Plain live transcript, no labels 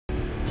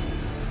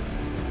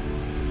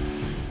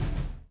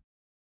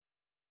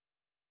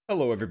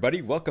Hello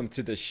everybody, welcome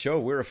to the show.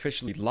 We're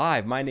officially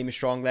live. My name is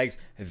Stronglegs,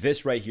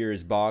 this right here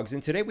is Boggs,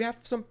 and today we have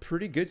some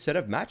pretty good set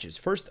of matches.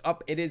 First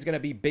up, it is going to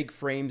be Big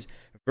Frames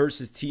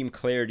versus Team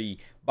Clarity.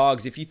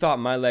 Boggs, if you thought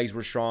my legs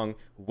were strong,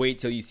 wait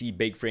till you see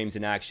Big Frames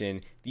in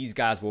action. These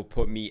guys will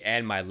put me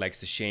and my legs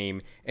to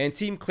shame. And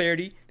Team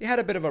Clarity, they had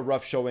a bit of a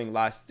rough showing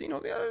last, it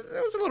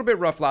was a little bit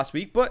rough last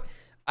week, but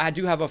I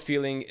do have a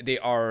feeling they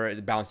are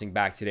bouncing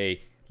back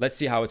today. Let's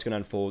see how it's going to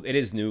unfold. It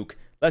is Nuke.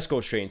 Let's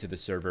go straight into the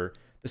server.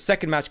 The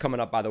second match coming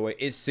up, by the way,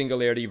 is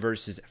Singularity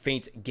versus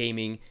Faint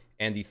Gaming,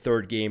 and the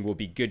third game will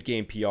be Good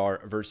Game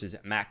PR versus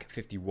Mac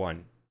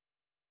 51.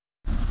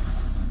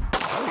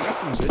 Oh, we got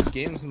some good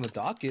games in the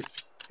docket,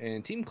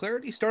 and Team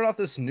Clarity start off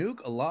this Nuke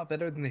a lot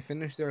better than they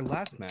finished their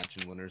last match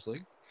in Winners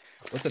League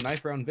with a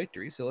knife round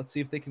victory. So let's see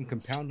if they can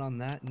compound on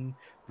that and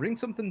bring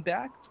something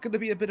back. It's going to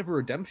be a bit of a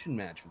redemption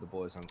match for the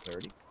boys on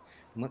Clarity,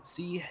 and let's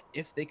see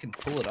if they can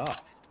pull it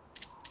off.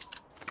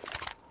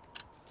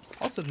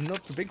 Also, to note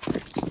for Big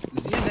Frames,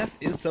 ZNF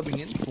is subbing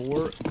in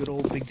for good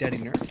old Big Daddy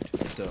Nerf,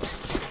 so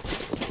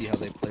we'll see how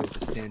they play with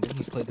the stand-in.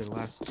 He played their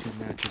last two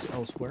matches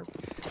elsewhere.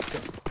 So,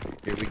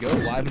 here we go,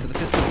 live into the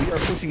pistol. We are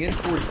pushing in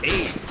towards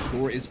A. The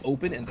door is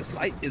open, and the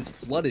site is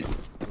flooded.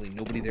 Really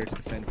nobody there to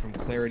defend from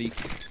Clarity.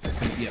 That's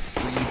going to be a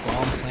free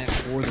bomb plant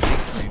for the Big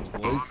Frames,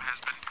 boys.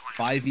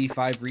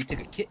 5v5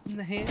 retake, a kit in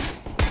the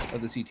hands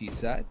of the CT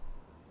side.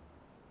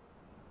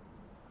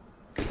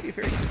 Could be a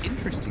very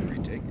interesting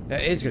retake.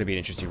 That is going to be an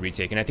interesting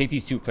retake, and I think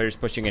these two players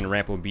pushing in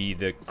ramp will be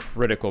the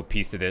critical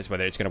piece to this,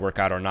 whether it's going to work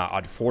out or not.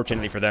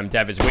 Unfortunately for them,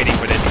 Dev is waiting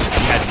for this. He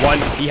has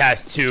one, he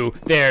has two.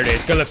 There it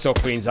is. Calypso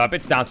cleans up.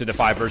 It's down to the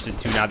 5 versus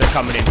 2 now. They're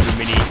coming in through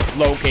mini.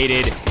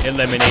 Located,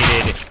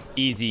 eliminated,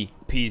 easy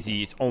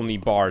peasy. It's only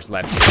Bars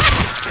left,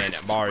 and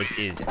Bars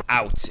is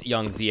out.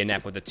 Young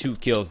ZNF with the 2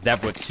 kills.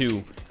 Dev with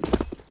 2.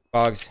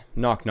 Boggs,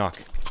 knock, knock.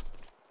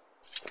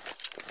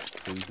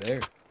 Who's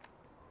there?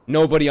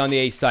 Nobody on the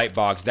A site,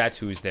 Boggs. That's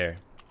who's there.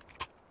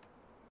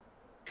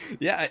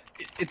 Yeah,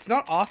 it's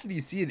not often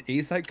you see an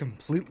A site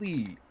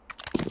completely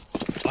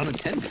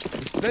unattended,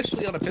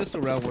 especially on a pistol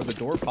round where the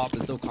door pop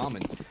is so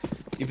common.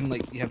 Even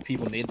like you have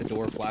people nade the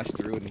door, flash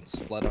through, and it's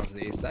flood onto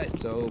the A site.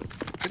 So,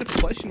 bit of a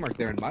question mark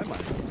there in my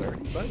mind for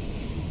Clarity, but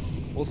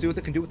we'll see what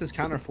they can do with this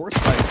counter force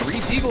by 3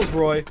 Deagles,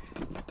 Roy.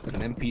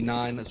 An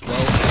MP9 as well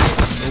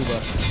as Nova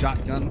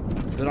shotgun.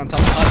 Good on top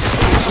of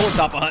Hut. On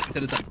top of Hut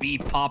instead it's a B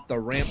pop. The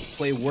ramp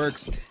play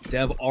works.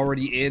 Dev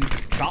already in.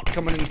 Chop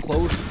coming in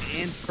close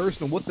and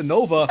personal with the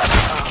Nova.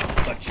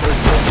 But Church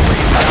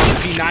down.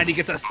 P90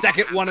 gets a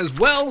second one as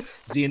well.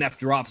 ZNF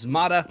drops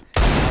Mata.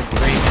 Now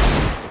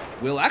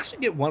Great will actually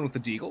get one with the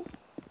Deagle.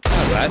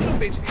 I don't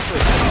know if HP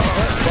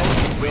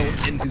for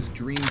will end his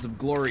dreams of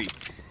glory.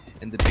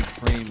 And the Big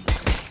Frames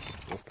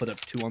will put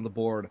up 2 on the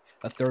board.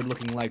 A third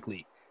looking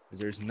likely, as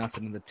there's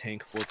nothing in the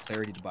tank for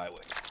Clarity to buy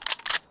with.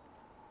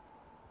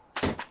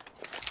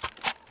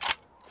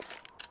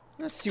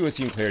 Let's see what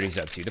Team Clarity's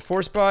up to. The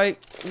force buy,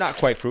 not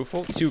quite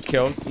fruitful. 2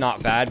 kills,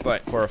 not bad,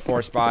 but for a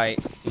force buy,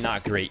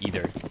 not great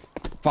either.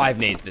 5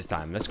 nades this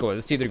time. Let's go.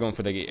 Let's see if they're going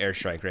for the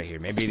airstrike right here.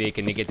 Maybe they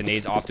can get the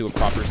nades off to a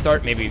proper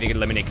start. Maybe they can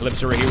eliminate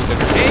Calypso right here with the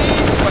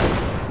grenades,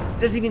 but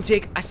doesn't even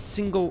take a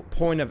single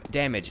point of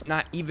damage.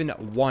 Not even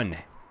 1.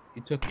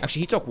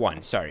 Actually, he took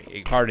 1.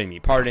 Sorry. Pardon me.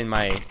 Pardon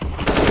my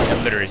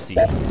illiteracy.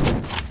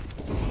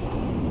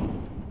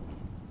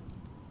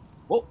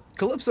 Well,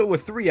 Calypso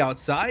with 3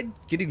 outside,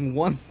 getting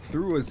 1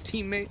 through his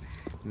teammate,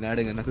 and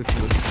adding another to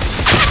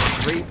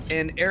his Grape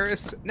and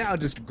Eris. Now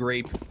just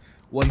Grape.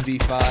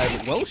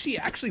 1v5. Well, she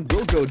actually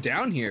will go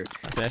down here.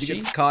 She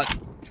gets caught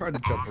trying to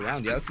jump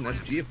around. Yeah, that's an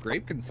SG. If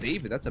Grape can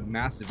save it, that's a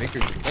massive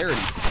victory for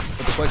Clarity.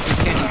 But the question is,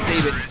 can he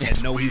save it?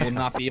 And no, he will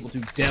not be able to.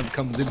 Dev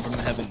comes in from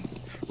the heavens.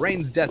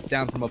 Rains death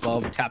down from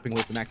above, tapping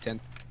with the Mac-10.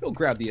 He'll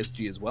grab the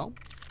SG as well.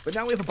 But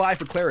now we have a buy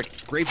for Clarity.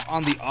 Grape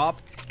on the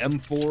op.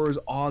 M4s,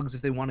 AUGs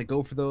if they want to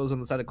go for those on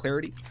the side of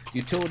Clarity.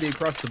 Utility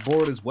across the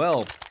board as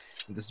well.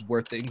 And this is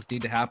where things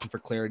need to happen for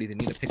Clarity. They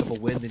need to pick up a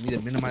win. They need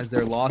to minimize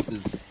their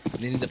losses. And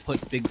they need to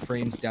put Big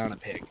Frames down a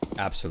peg.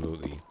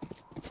 Absolutely.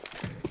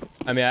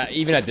 I mean,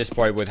 even at this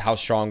point, with how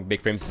strong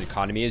Big Frames'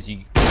 economy is,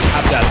 you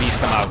have to at least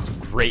come out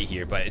great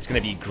here. But it's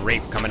going to be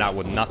great coming out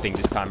with nothing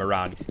this time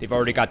around. They've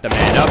already got the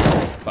man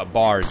up, but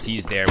Bars,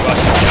 he's there.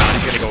 Rushing down,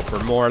 he's going to go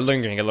for more.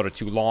 Lingering a little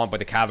too long, but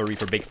the cavalry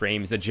for Big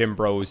Frames, the gym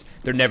bros,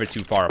 they're never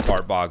too far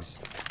apart, Boggs.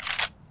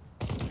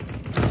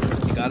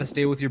 You got to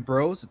stay with your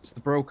bros. It's the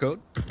bro code.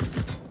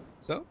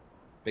 So,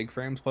 Big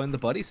Frames playing the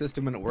buddy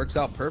system, and it works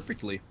out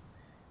perfectly.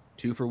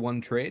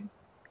 2-for-1 trade.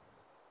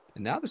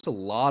 And now there's a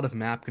lot of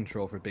map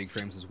control for Big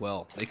Frames as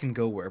well. They can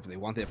go wherever they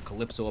want. They have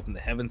Calypso up in the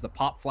heavens. The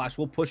pop flash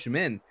will push him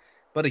in.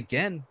 But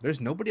again,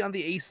 there's nobody on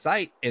the A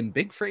site, and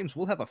Big Frames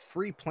will have a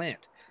free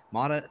plant.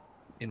 Mata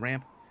in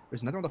ramp.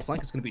 There's another on the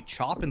flank. It's going to be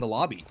Chop in the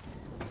lobby.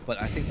 But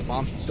I think the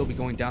bomb should still be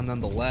going down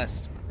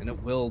nonetheless. And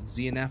it will.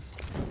 ZNF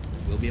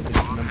will be able to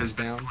get the numbers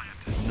down.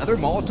 Another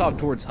Molotov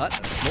towards Hut.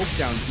 A smoke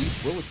down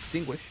deep will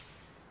extinguish.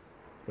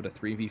 But a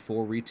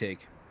 3v4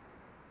 retake.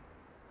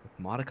 With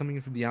Mata coming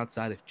in from the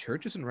outside, if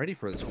Church isn't ready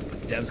for this one,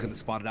 Dev's going to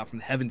spot it out from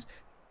the heavens.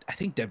 I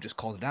think Dev just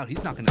called it out.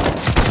 He's not going to...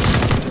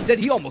 Instead,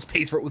 he almost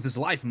pays for it with his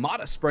life.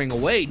 Mata spraying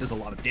away does a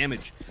lot of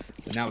damage.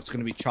 But now it's going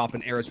to be Chop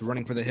and Eris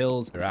running for the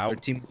hills. They're out. Their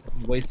team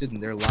wasted,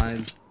 and their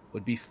lives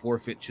would be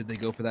forfeit should they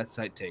go for that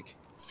site take.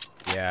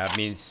 Yeah, I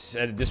mean,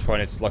 at this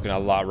point, it's looking a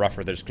lot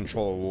rougher. There's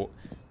control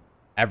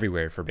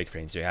everywhere for big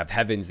frames. They have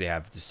Heavens, they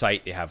have the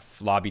site, they have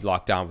lobby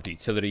locked down with the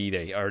utility.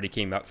 They already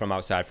came up from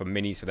outside from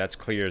Mini, so that's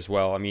clear as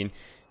well. I mean,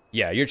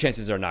 yeah, your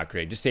chances are not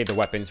great. Just save the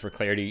weapons for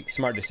clarity.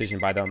 Smart decision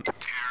by them.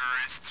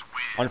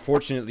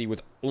 Unfortunately,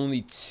 with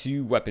only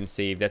 2 weapons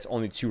saved, that's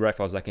only 2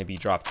 rifles that can be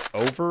dropped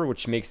over,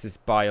 which makes this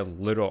buy a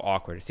little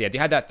awkward. So yeah, they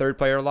had that 3rd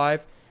player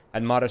alive,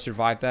 and Mata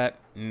survived that.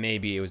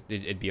 Maybe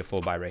it'd be a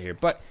full buy right here.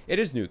 But it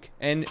is Nuke,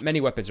 and many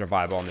weapons are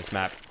viable on this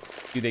map.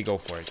 Do they go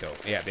for it, though?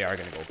 Yeah, they are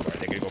going to go for it.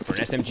 They're going to go for an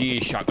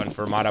SMG, shotgun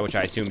for Mata, which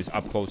I assume is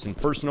up close and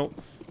personal.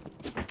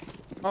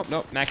 Oh,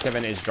 no, Max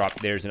 7 is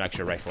dropped. There's an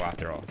extra rifle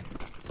after all.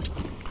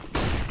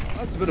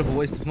 That's a bit of a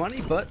waste of money,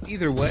 but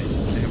either way,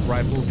 they have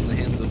rifles in the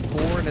hands of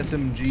 4, an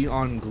SMG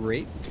on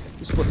Grape.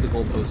 Just flipped the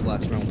goalpost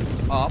last round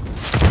up.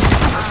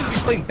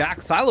 He's playing back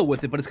silo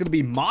with it, but it's going to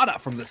be Mata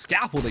from the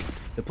scaffolding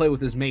to play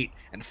with his mate.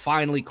 And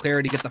finally,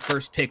 Clarity get the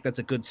first pick. That's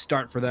a good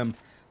start for them.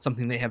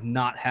 Something they have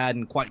not had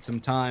in quite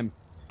some time.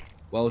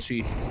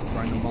 Welshi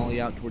trying to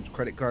molly out towards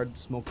credit card,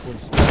 smoke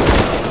towards...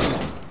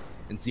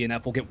 And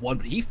CNF will get one,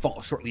 but he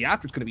falls shortly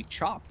after. It's going to be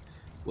Chop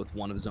with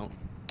one of his own.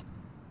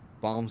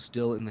 Bomb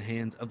still in the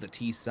hands of the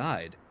T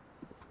side.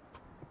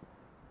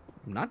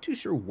 I'm not too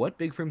sure what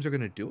Big Frames are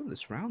going to do in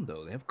this round,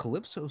 though. They have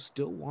Calypso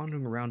still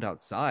wandering around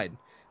outside,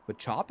 but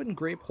Chop and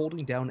Grape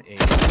holding down A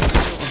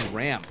on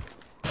ramp.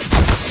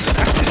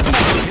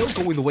 Hill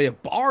going the way of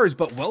Bars,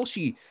 but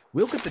Welshi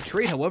will get the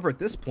trade. However, at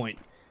this point,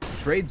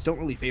 trades don't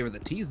really favor the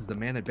T's as the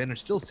man advantage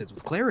still sits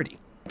with Clarity.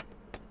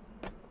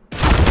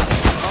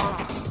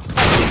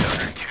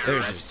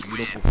 There's just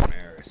beautiful from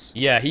Eris.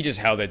 Yeah, he just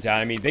held it down.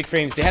 I mean, Big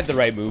Frames, they had the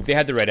right move. They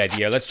had the right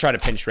idea. Let's try to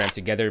pinch ramp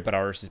together, but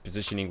Eris's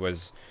positioning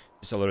was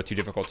just a little too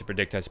difficult to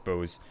predict, I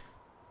suppose.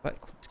 But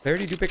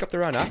Clarity do pick up the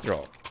round after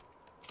all.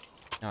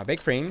 Now,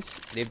 Big Frames,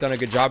 they've done a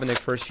good job in their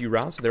first few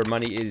rounds, so their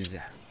money is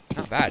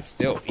not bad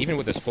still. Even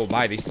with this full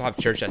buy, they still have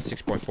Church at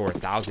 6.4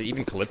 thousand.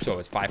 Even Calypso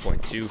is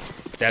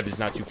 5.2. Dev is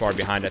not too far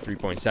behind at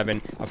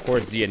 3.7. Of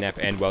course, ZNF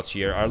and Welch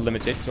are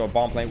limited, so a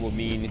bomb plant will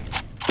mean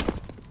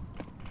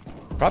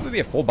probably be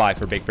a full buy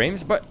for Big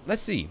Frames, but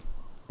let's see.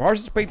 Bars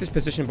has played this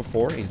position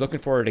before. He's looking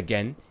for it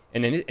again.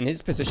 And in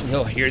his position,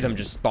 he'll hear them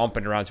just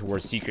stomping around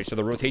towards Secret. So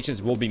the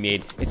rotations will be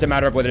made. It's a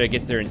matter of whether it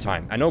gets there in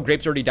time. I know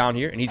Grape's already down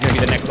here, and he's going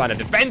to be the next line of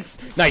defense.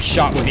 Nice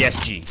shot with the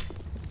SG.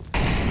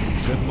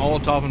 Good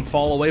Molotov and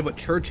fall away, but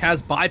Church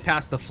has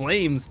bypassed the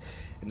flames.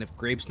 And if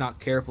Grape's not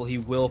careful, he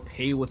will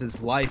pay with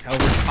his life.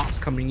 However, Top's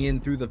coming in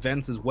through the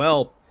vents as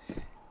well.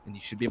 And he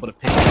should be able to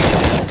pick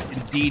it up.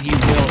 Indeed, he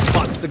will.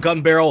 Spots the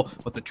gun barrel,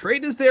 but the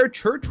trade is there.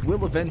 Church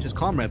will avenge his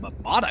comrade, but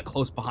Mata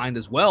close behind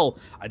as well.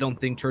 I don't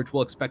think Church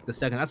will expect the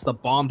second. That's the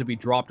bomb to be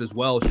dropped as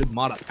well, should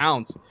Mata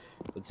pounce.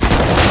 Let's see. A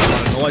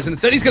lot of noise, and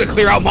instead he's going to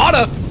clear out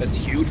Mata. That's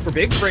huge for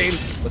Big Frame,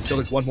 but still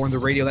there's one more in the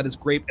radio. That is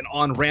Grape, and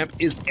on ramp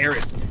is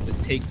Eris. This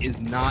take is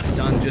not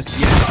done just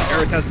yet.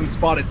 Eris has been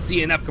spotted.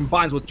 CNF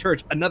combines with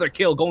Church. Another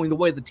kill going the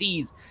way of the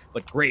T's,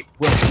 but Grape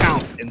will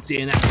pounce, and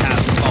CNF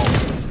has the call.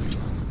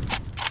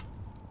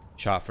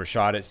 Shot for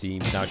shot, it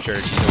seems. Now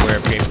Church, he's aware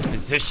of Grape's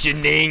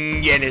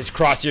positioning, and his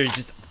crosshair is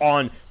just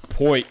on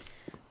point.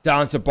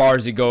 Down to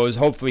Bars he goes.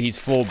 Hopefully he's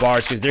full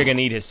Bars, because they're going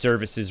to need his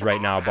services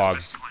right now,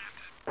 Boggs.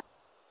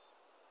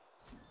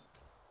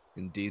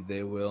 Indeed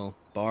they will.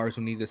 Bars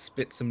will need to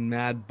spit some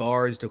mad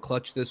bars to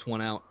clutch this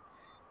one out.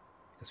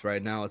 Because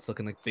right now it's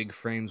looking like Big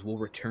Frames will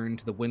return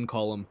to the win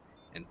column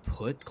and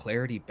put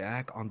Clarity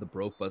back on the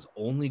broke bus.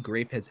 Only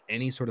Grape has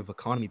any sort of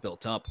economy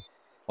built up.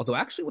 Although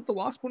actually with the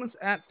loss bonus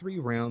at 3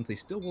 rounds, they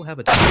still will have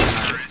a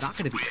amount. It's not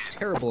going to be a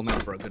terrible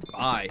amount for a good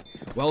buy.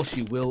 Well,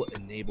 she will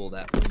enable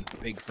that win for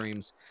Big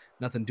Frames.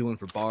 Nothing doing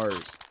for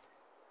Bars.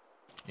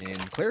 And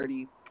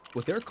Clarity,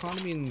 with their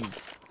economy in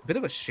a bit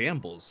of a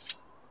shambles,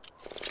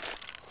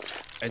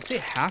 I'd say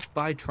half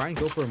buy, try and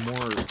go for a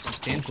more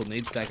substantial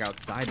nade stack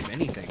outside of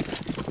anything.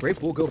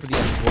 Grape will go for the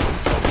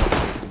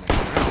M4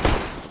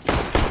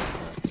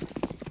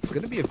 It's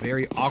going to be a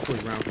very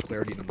awkward round for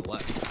Clarity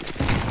nonetheless.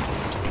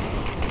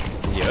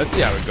 Yeah, let's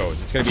see how it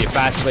goes. It's going to be a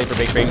fast play for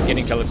Big Frame,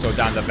 getting Calypso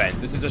down the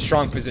fence. This is a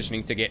strong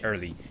positioning to get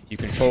early. You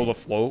control the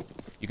flow.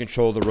 You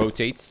control the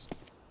rotates.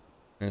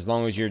 And as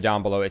long as you're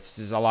down below,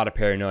 there's a lot of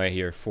paranoia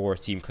here for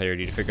Team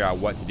Clarity to figure out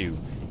what to do.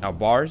 Now,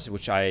 Bars,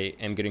 which I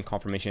am getting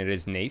confirmation it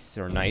is Nice,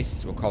 or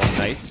Nice. We'll call him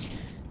Nice.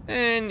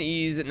 And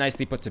he's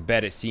nicely put to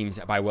bed, it seems,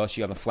 by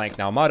Welshi on the flank.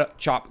 Now, Mata,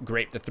 Chop,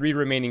 Grape, the 3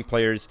 remaining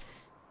players.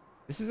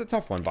 This is a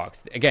tough one,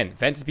 Boggs. Again,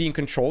 Vent is being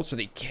controlled, so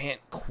they can't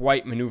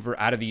quite maneuver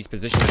out of these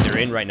positions that they're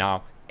in right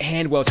now.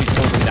 And Welchi's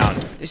pulling them down.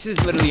 This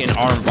is literally an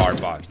arm bar,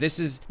 Boggs. This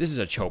is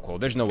a chokehold.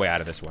 There's no way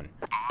out of this one.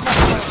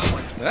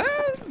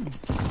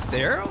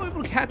 They're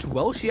able to catch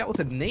Welshi out with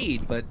a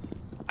nade, but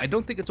I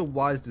don't think it's a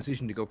wise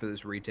decision to go for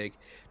this retake.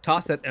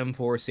 Toss that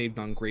M4 saved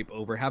on Grape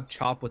over. Have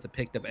Chop with a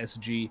picked up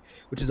SG,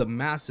 which is a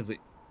massive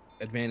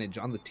advantage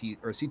on the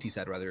CT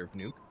side rather of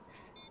Nuke.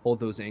 Hold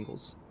those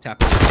angles.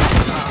 Tap it.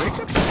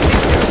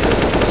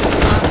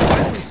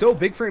 Wisely so,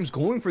 Big Frame's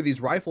going for these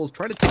rifles,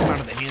 try to take them out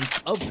of the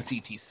hands of the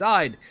CT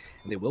side,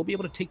 and they will be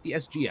able to take the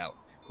SG out.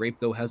 Grape,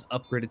 though, has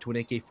upgraded to an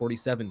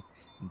AK-47.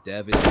 And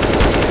Dev is...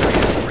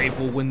 Grape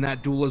will win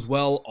that duel as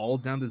well, all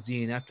down to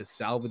ZNF to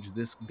salvage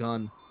this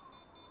gun.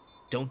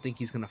 Don't think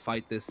he's going to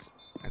fight this.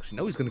 Actually,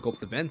 no, he's going to go up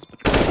the vents, but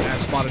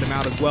has spotted him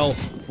out as well.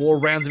 4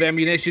 rounds of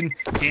ammunition.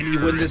 Can he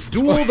win this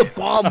duel? The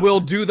bomb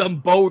will do them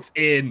both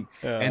in.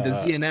 And to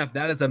ZNF,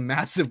 that is a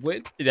massive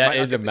win. That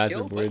is a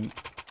massive win.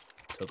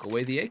 Took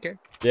away the AK.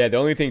 Yeah, the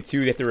only thing,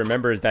 too, you have to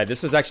remember is that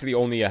this was actually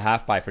only a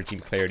half buy for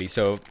Team Clarity.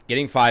 So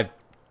getting five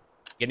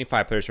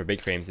players for Big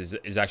Frames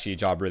is actually a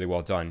job really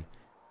well done.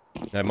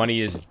 The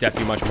money is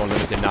definitely much more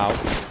limited now,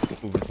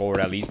 moving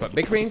forward at least. But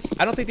Big Frames,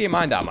 I don't think they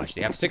mind that much.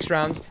 They have 6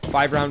 rounds,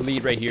 5-round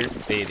lead right here.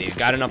 They've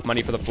got enough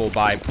money for the full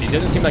buy. It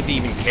doesn't seem like they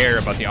even care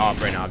about the op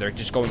right now. They're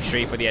just going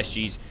straight for the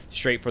SGs,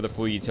 straight for the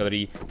full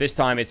utility. This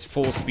time, it's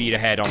full speed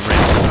ahead on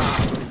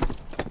Red.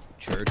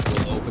 Church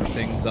will open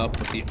things up,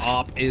 but the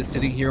op is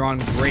sitting here on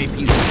Grape.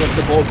 He's flipped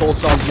the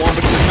goalpost on 1,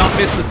 but he does not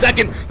miss the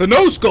second. The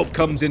no-scope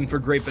comes in for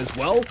Grape as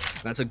well.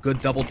 That's a good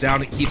double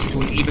down. It keeps it to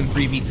an even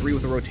 3v3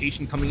 with a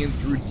rotation coming in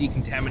through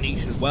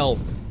decontamination as well.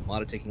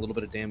 Mata taking a little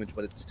bit of damage,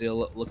 but it's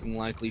still looking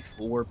likely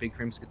for Big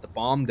Frames to get the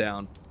bomb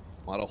down.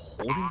 Mata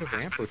holding the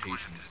ramp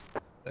rotations,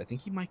 but I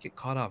think he might get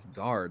caught off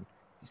guard.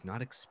 He's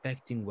not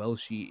expecting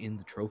Welshi in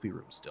the trophy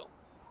room still.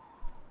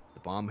 The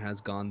bomb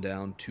has gone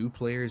down. 2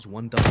 players,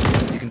 1 double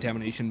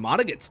decontamination.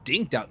 Mata gets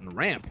dinked out in the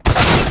ramp.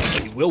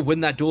 But he will win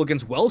that duel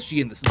against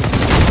Welshi, and this is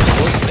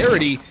for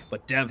Clarity.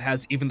 But Dev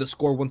has even the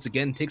score once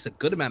again. Takes a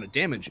good amount of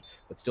damage,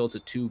 but still it's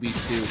a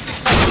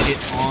 2v2.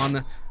 Hit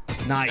on.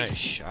 Nice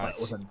shot. That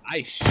was a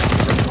nice shot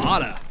from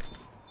Mata.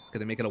 It's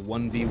going to make it a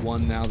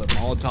 1v1 now. The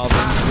Molotov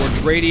towards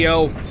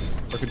radio.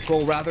 Or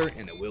control rather,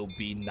 and it will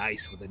be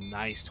nice with a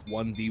nice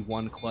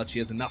 1v1 clutch. He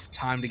has enough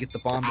time to get the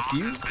bomb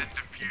defused,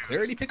 and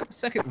Clarity pick up a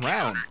 2nd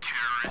round.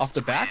 Off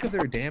the back of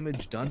their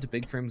damage done to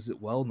Big Frames as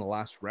well in the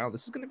last round,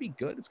 this is going to be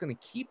good. It's going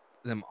to keep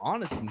them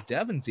honest, and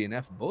Dev and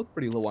ZNF both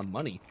pretty low on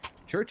money.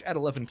 Church at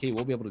 11k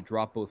will be able to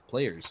drop both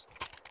players.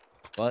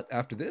 But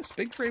after this,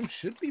 Big Frames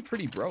should be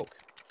pretty broke.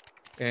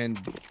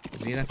 And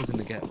ZNF is in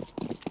the gap.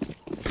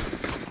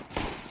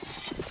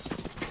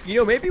 You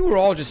know, maybe we're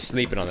all just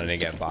sleeping on the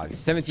Negev Boggs.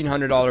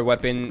 $1,700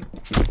 weapon.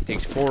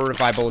 Takes 4 or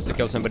 5 bullets to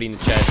kill somebody in the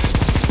chest.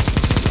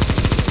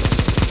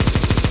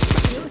 I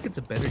feel like it's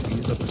a better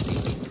use of the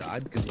CT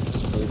side because he can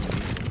hold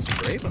the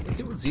spray, but let's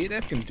see what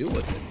ZNF can do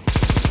with it.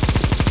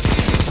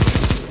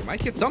 He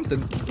might get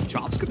something.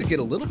 Chop's going to get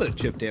a little bit of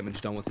chip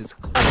damage done with his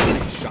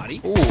shotty.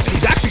 Ooh, and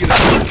he's actually going to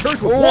shoot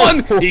Church with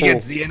 1. He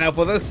gets ZNF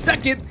with a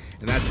 2nd,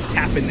 and that's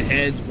tapping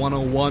heads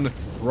 101,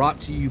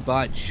 brought to you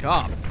by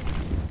Chop.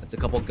 A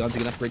couple of guns he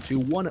can upgrade to,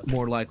 1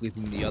 more likely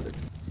than the other.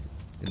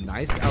 And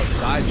nice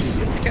outside. She's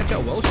able to catch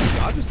out Welshi,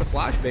 dodges the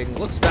flashbang,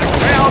 looks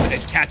back around,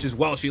 and catches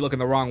Welshi looking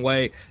the wrong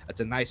way. That's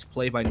a nice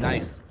play by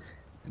Nice.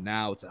 And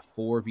now it's a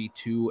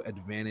 4v2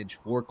 advantage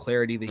for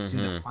Clarity. They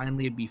seem to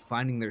finally be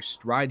finding their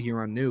stride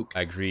here on Nuke.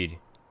 Agreed.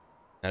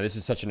 Now, this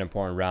is such an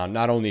important round,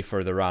 not only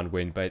for the round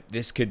win, but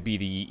this could be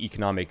the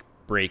economic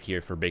break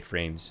here for Big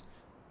Frames.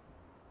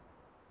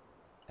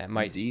 That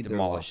might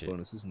demolish it.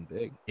 Bonus isn't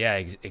big. Yeah,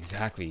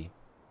 exactly.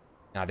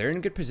 Now, they're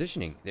in good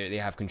positioning. They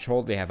have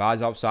control. They have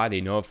eyes outside. They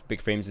know if Big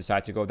Frames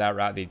decide to go that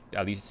route, they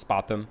at least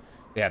spot them.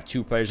 They have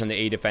 2 players on the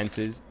A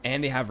defenses,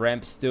 and they have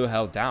ramps still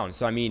held down.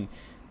 So, I mean,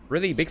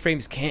 really, Big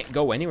Frames can't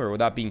go anywhere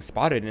without being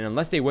spotted. And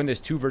unless they win this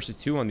 2 versus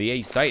 2 on the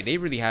A site, they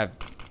really have,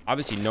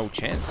 obviously, no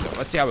chance. So,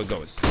 let's see how it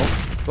goes.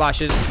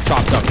 Flashes,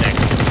 chopped up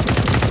next.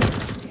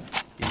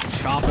 He's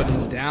chopping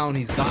him down.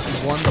 He's gotten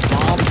 1. The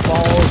bomb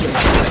falls.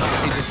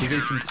 And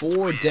position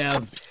for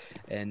Dev.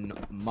 And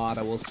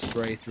Mata will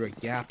spray through a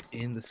gap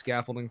in the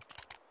scaffolding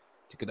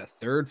to get a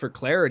 3rd for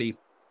Clarity.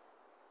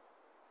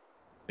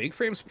 Big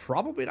Frame's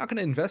probably not going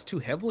to invest too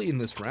heavily in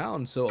this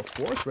round, so a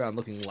 4th round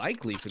looking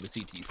likely for the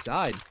CT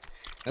side.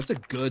 That's a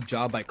good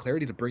job by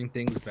Clarity to bring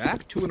things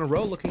back. 2 in a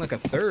row, looking like a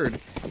 3rd.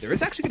 There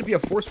is actually going to be a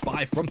forced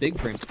buy from Big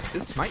Frames.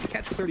 This might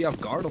catch Clarity off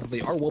guard, although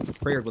they are well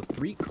prepared with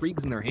 3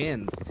 Kriegs in their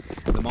hands.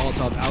 And the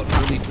Molotov out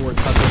early towards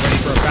Hustle, ready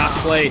for a fast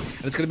play.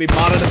 And it's going to be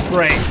Mata to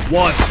spray. 1,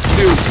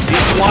 2.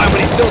 He's flying,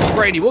 but he's still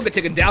spraying. He will get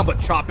taken down, but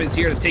Chop is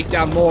here to take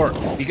down more.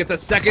 He gets a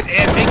 2nd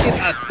and make it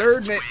a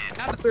 3rd.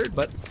 Not a 3rd,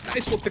 but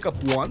Nice will pick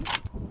up 1.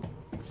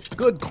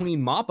 Good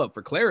clean mop up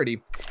for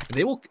Clarity, and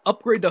they will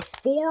upgrade to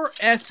 4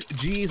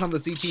 SGs on the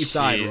CT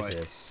side.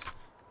 Jesus.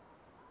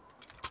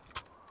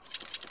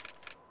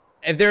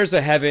 If there's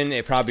a heaven,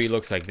 it probably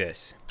looks like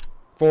this: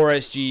 4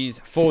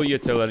 SGs, full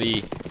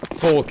utility,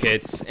 full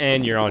kits,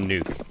 and you're on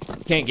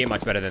Nuke. Can't get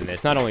much better than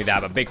this. Not only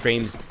that, but Big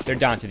Frames, they're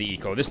down to the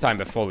eco. This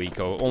time a full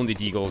eco, only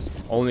deagles,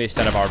 only a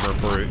set of armor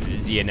for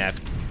ZNF.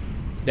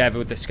 Dev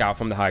with the scout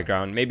from the high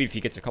ground. Maybe if he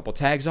gets a couple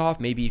tags off,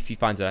 maybe if he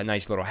finds a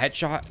nice little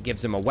headshot,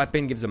 gives him a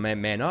weapon, gives him a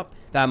man up,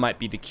 that might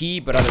be the key.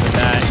 But other than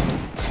that,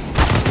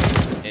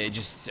 I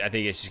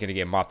think it's just gonna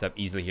get mopped up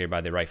easily here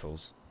by the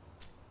rifles.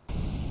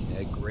 Yeah,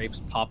 Yeah,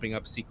 Grapes popping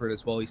up secret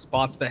as well. He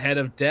spots the head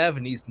of Dev,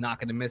 and he's not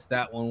going to miss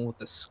that one with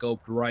the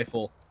scoped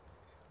rifle.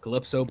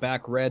 Calypso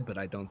back red, but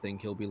I don't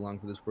think he'll be long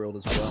for this world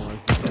as well,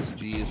 as the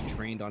SG is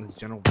trained on his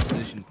general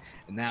position,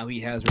 and now he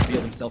has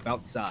revealed himself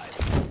outside.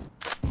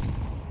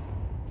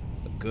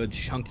 A good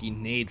chunky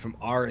nade from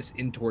Aris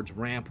in towards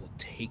ramp will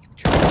take the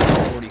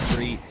charge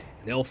 43, and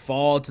they'll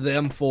fall to the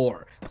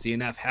M4.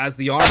 CNF has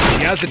the arm,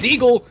 he has the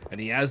deagle,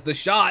 and he has the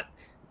shot.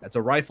 That's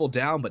a rifle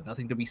down, but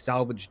nothing to be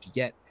salvaged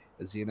yet.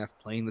 As ZNF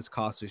playing this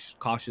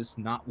cautious,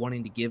 not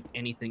wanting to give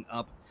anything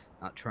up,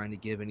 not trying to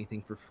give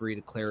anything for free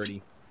to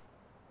Clarity.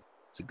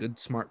 It's a good,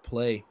 smart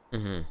play.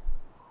 And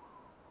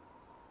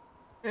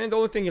the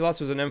only thing he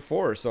lost was an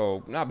M4,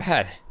 so not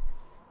bad.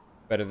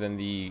 Better than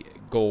the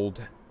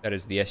gold that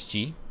is the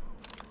SG.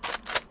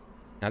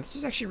 Now, this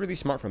is actually really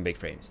smart from Big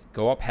Frames.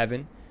 Go up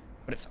heaven,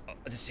 but it's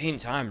at the same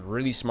time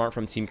really smart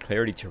from Team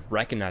Clarity to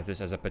recognize this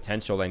as a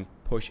potential and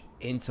push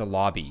into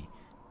lobby.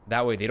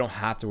 That way, they don't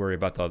have to worry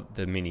about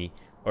the mini,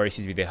 or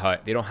excuse me, the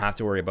hut. They don't have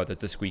to worry about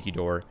the squeaky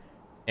door.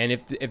 And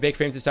if Big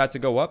Frames decide to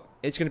go up,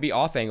 it's going to be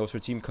off angles for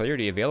Team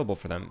Clarity available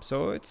for them.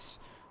 So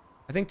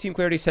I think Team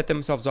Clarity set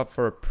themselves up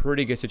for a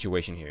pretty good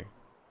situation here.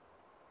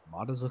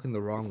 Mata's looking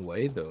the wrong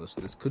way, though,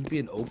 so this could be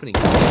an opening.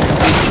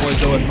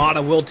 And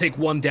Mata will take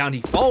one down.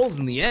 He falls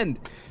in the end.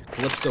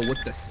 Calypso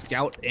with the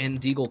Scout and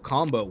Deagle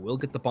combo will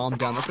get the bomb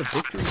down. That's a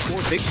victory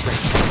for Big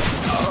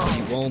Frames.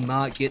 He will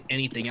not get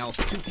anything else.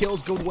 2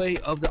 kills go the way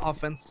of the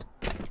offense.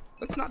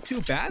 That's not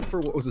too bad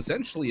for what was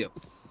essentially a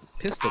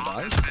pistol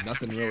buy.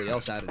 Nothing really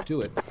else added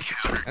to it.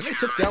 And they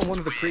took down one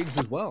of the Kriegs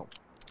as well.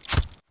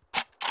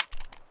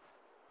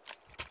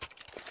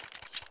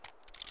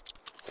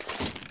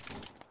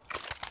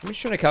 I'm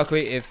just trying to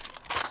calculate if...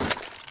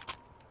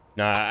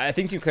 Nah, I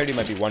think Team Clarity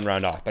might be 1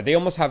 round off, but they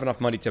almost have enough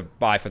money to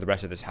buy for the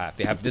rest of this half.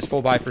 They have this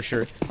full buy for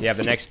sure. They have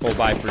the next full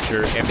buy for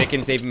sure. If they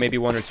can save maybe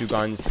 1 or 2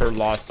 guns per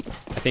loss,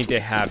 I think they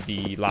have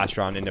the last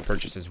round in the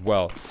purchase as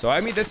well. So,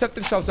 I mean, they set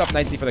themselves up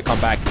nicely for the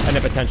comeback and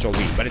a potential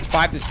lead. But it's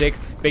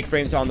 5-6. Big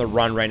Frames on the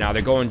run right now.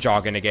 They're going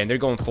jogging again. They're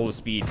going full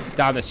speed.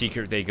 Down the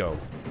secret they go.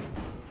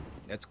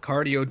 It's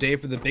cardio day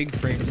for the Big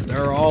Frames.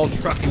 They're all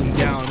trucking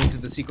down into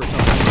the secret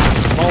tunnel.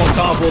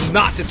 Molotov will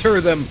not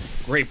deter them.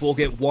 Grape will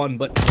get 1,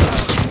 but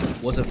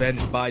was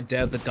avenged by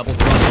Dev. The double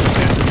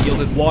thrust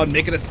yielded 1,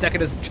 making a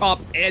second as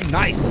Chop and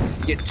Nice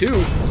get 2.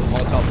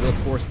 Molotov will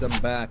force them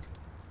back.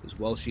 As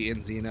well, she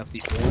and ZNF,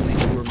 the only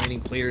 2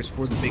 remaining players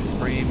for the Big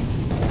Frames.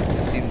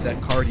 It seems that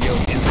cardio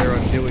is their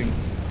undoing.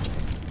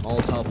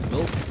 Molotov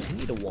will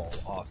continue to wall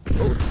off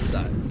both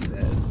sides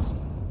as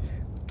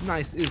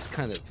Nice is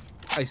kind of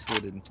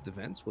isolated into the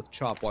vents with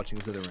Chop watching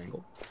his other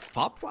angle.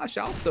 Pop flash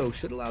out though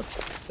should allow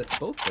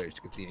both players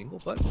to get the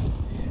angle, but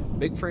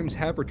Big Frames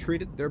have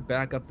retreated. They're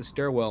back up the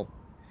stairwell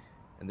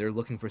and they're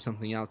looking for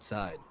something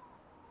outside.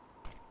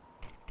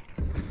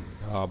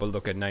 Oh, but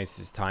look at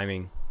Nice's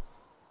timing.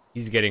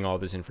 He's getting all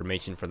this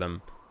information for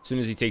them. As soon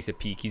as he takes a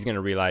peek, he's going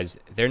to realize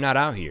they're not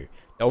out here.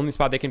 The only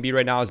spot they can be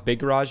right now is Big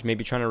Garage,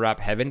 maybe trying to wrap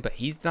heaven, but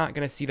he's not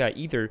going to see that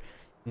either.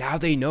 Now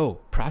they know.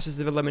 Process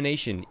of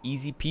elimination.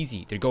 Easy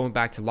peasy. They're going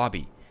back to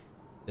lobby.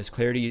 Does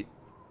Clarity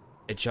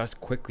adjust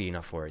quickly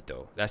enough for it,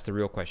 though? That's the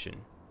real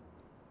question.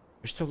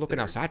 They're still looking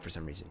outside for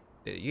some reason.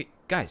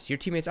 Guys, your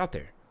teammate's out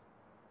there.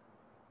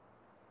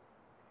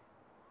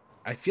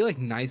 I feel like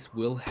Nice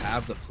will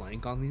have the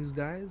flank on these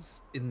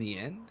guys in the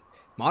end.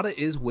 Mata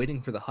is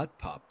waiting for the hut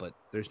pop, but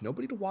there's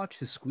nobody to watch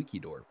his squeaky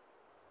door.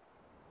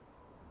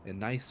 And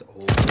Nice,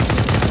 will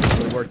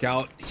work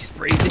out. He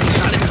sprays it. He's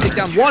not even take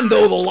down 1,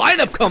 though. The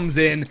lineup comes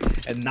in.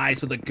 And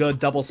Nice with a good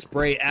double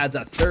spray adds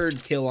a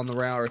 3rd kill on the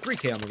round, or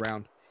 3K on the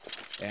round.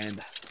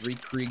 And 3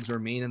 Kriegs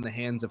remain in the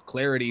hands of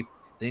Clarity.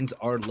 Things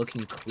are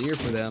looking clear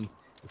for them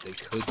as they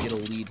could get a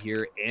lead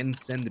here and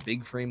send the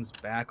Big Frames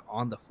back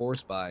on the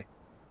force buy.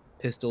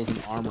 Pistols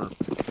and armor.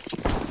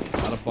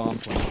 Not a bomb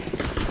plan.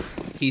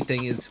 Key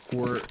thing is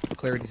for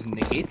Clarity to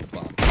negate the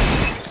bomb.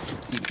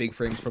 Keep Big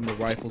Frames from the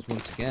rifles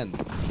once again.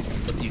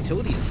 But the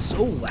utility is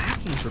so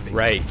lacking for Big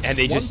Right, Frames. and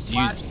they just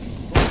used...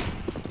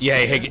 Yeah,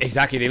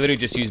 exactly. They literally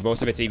just used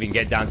most of it to even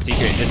get down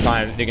secret. This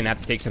time, they're going to have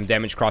to take some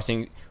damage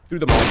crossing through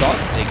the Molotov.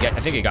 I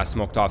think it got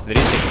smoked off, so they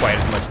didn't take quite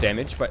as much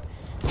damage. But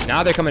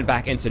now they're coming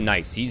back into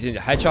Nice. He's in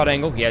a headshot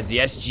angle. He has the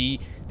SG.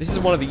 This is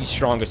one of the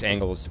strongest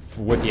angles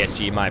with the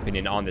SG, in my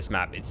opinion, on this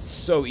map. It's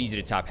so easy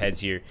to top heads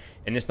here.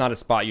 And it's not a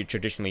spot you're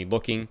traditionally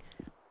looking.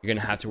 You're going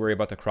to have to worry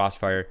about the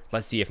crossfire.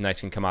 Let's see if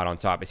Nice can come out on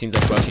top. It seems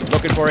like, well, she's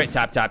looking for it.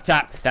 Tap, tap,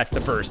 tap. That's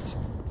the first.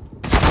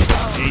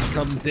 Ace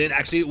comes in.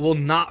 Actually, it will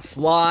not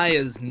fly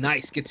as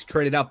Nice gets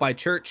traded out by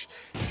Church.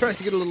 He tries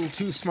to get a little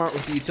too smart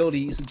with the utility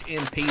usage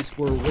and pace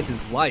with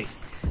his life.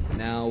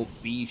 Now,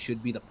 B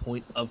should be the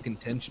point of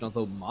contention,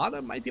 although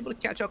Mata might be able to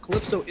catch out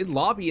Calypso in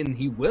lobby, and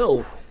he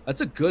will.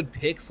 That's a good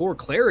pick for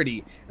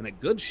Clarity, and a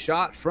good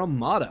shot from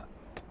Mata.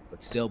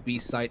 But still, B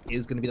site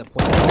is going to be the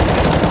point.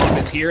 Bomb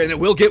is here, and it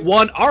will get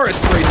 1. Aris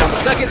sprays down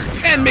the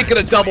second, and make it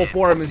a double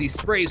for him as he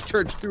sprays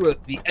Church through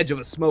the edge of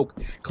a smoke.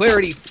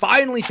 Clarity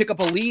finally pick up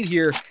a lead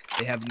here.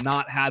 They have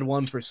not had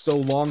one for so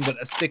long,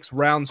 but a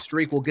 6-round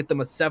streak will get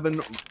them a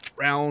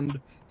 7-round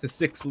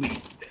 8-6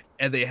 lead.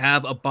 And they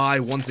have a buy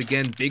once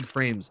again. Big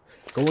Frames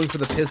going for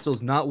the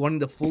pistols, not wanting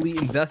to fully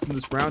invest in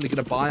this round to get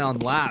a buy on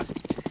last.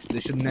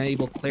 This should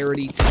enable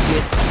Clarity to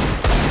get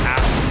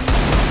past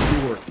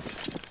the door.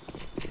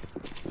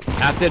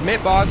 Have to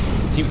admit, Boggs,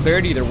 Team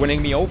Clarity, they're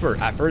winning me over.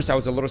 At first, I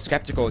was a little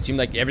skeptical. It seemed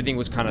like everything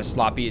was kind of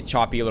sloppy,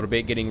 choppy a little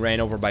bit, getting ran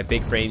over by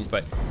Big Frames,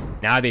 but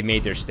now they've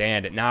made their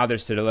stand. Now they're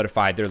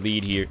solidified their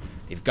lead here.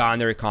 They've gotten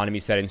their economy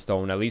set in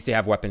stone. At least they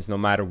have weapons no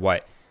matter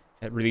what.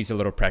 That release a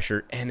little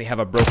pressure, and they have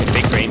a broken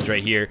Big Frames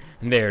right here.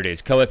 And there it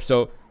is.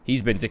 Calypso,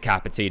 he's been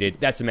decapitated.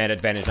 That's a man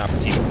advantage now for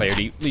Team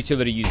Clarity.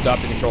 Utility used up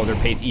to control their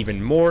pace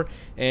even more,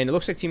 and it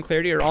looks like Team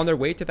Clarity are on their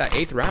way to that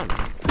 8th round.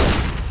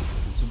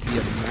 This would be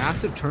a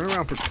massive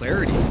turnaround for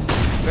Clarity,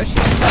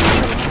 especially if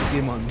the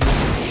game on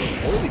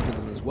holy for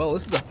them as well.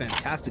 This is a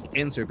fantastic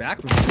answer back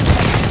from something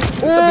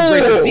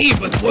great to see,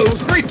 but what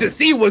was great to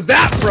see was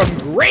that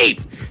from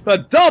Grape. The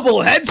double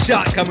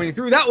headshot coming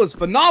through. That was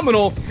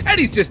phenomenal. And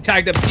he's just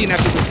tagged up Scene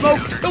after the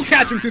smoke. They'll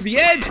catch him through the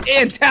edge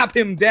and tap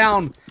him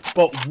down.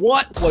 But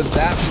what was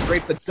that from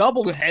Grape? The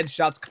double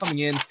headshots coming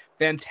in.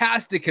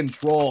 Fantastic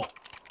control.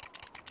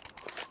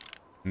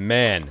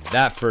 Man,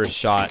 that first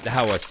shot,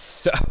 that was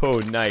so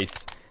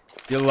nice.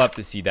 You'll love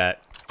to see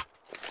that.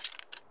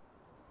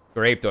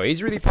 Grape, though,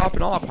 he's really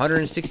popping off.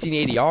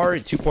 116 ADR,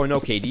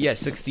 2.0 KD at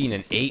 16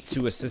 and 8,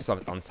 2 assists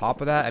on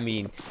top of that. I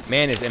mean,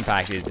 man, his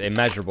impact is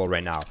immeasurable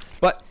right now.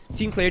 But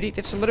Team Clarity,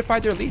 they've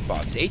solidified their lead,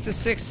 Boggs.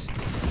 8-6.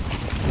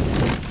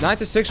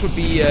 9-6 would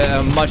be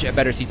a much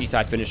better CT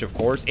side finish, of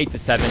course.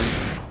 8-7.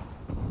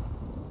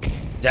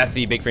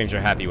 Definitely, Big Frames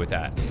are happy with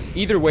that.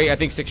 Either way, I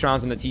think 6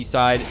 rounds on the T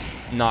side,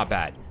 not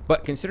bad.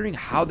 But considering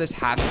how this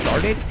half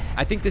started,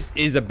 I think this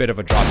is a bit of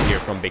a drop here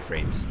from Big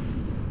Frames.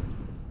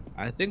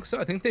 I think so.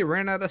 I think they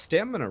ran out of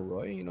stamina,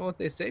 Roy. You know what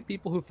they say?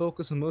 People who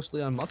focus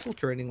mostly on muscle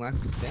training lack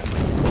the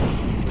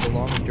stamina. For the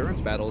long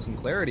endurance battles and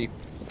Clarity,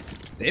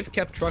 they've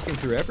kept trucking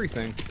through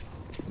everything.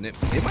 And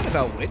they might have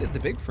outweighted the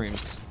Big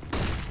Frames.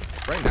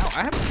 Right now,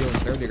 I have a feeling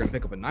Clarity are going to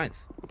pick up a 9th.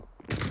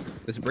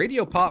 This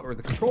radio pop, or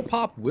the control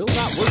pop, will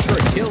not work for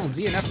a kill.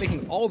 ZNF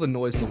making all the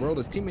noise in the world,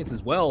 his teammates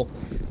as well.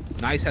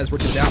 Nice has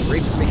worked it down.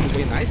 Grape is making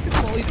away. Nice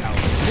control. He's out.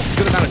 It's a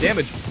good amount of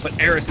damage,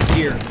 but Eris is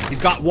here. He's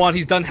got one.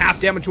 He's done half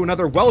damage to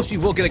another. Welsh,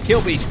 will get a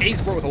kill, but he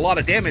pays for it with a lot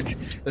of damage.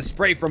 The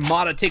spray from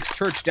Mata takes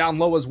Church down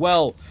low as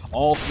well.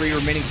 All 3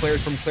 remaining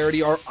players from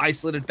Clarity are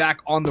isolated back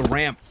on the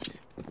ramp.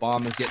 The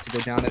bomb is yet to go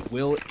down at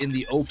will in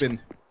the open.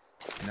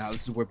 Now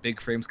this is where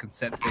Big Frames can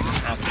set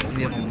things up. They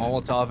only have a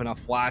Molotov and a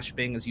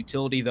flashbang as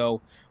utility,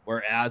 though.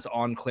 Whereas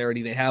on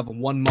Clarity, they have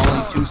 1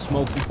 molly, 2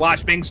 smokes, and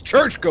flashbangs.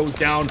 Church goes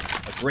down.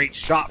 A great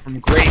shot from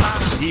Grape.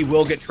 He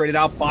will get traded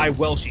out by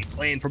Welshie,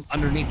 playing from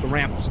underneath the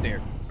ramp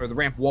stair, or the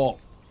ramp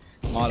wall.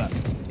 Mata,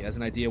 he has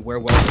an idea where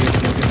Welshie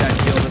is. He'll get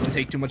that kill. Doesn't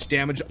take too much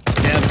damage.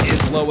 Dev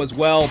is low as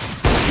well.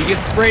 He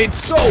gets sprayed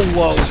so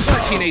low,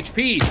 13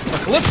 HP. But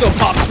Calypso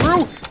pops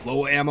through.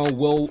 Low ammo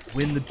will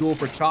win the duel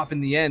for Chop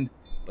in the end.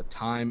 But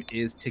time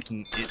is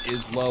ticking. It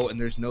is low, and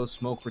there's no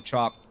smoke for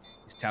Chop.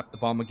 He's tapped the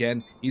bomb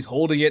again. He's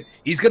holding it.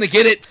 He's going to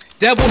get it.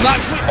 Dev will not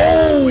swing.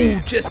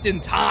 Oh, just in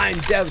time.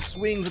 Dev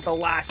swings at the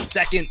last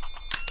second.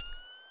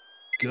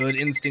 Good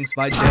instincts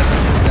by Dev.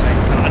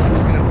 I thought he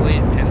was going to play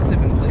it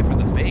pensive and play for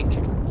the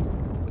fake.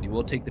 But he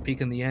will take the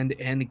peek in the end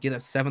and get a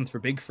 7th for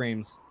Big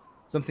Frames.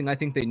 Something I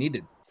think they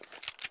needed.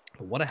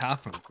 But what a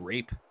half from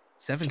Grape.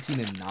 17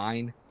 and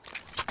 9.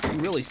 He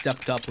really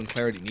stepped up when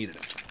Clarity needed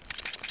him.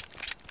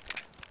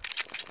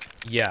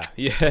 Yeah,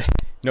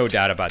 no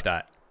doubt about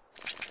that.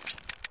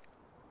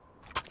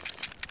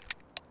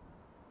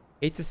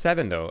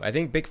 8-7 though. I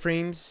think Big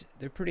Frames,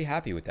 they're pretty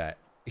happy with that.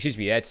 Excuse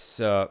me, that's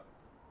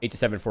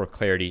 8-7 for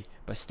Clarity,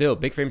 but still,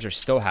 Big Frames are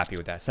still happy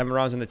with that. 7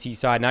 rounds on the T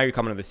side. Now you're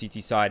coming on the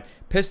CT side.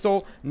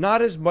 Pistol,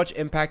 not as much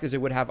impact as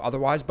it would have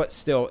otherwise, but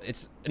still,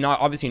 it's not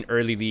obviously an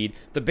early lead.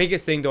 The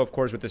biggest thing though, of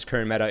course, with this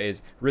current meta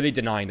is really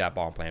denying that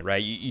bomb plant,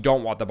 right? You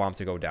don't want the bomb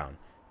to go down.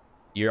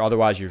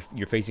 Otherwise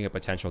you're facing a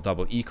potential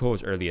double eco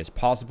as early as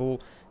possible.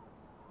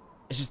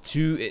 It's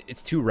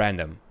just too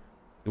random.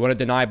 You want to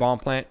deny bomb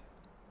plant,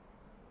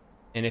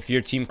 and if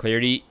you're Team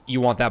Clarity,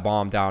 you want that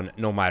bomb down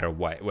no matter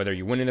what. Whether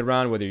you're winning the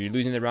round, whether you're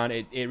losing the round,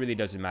 it really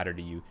doesn't matter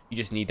to you. You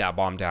just need that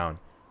bomb down.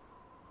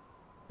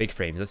 Big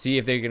Frames. Let's see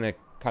if they're gonna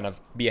kind of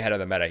be ahead of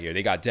the meta here.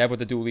 They got Dev with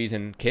the dualies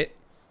and Kit.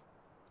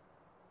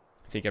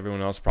 I think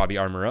everyone else probably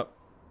armor up.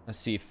 Let's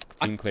see if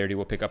Team Clarity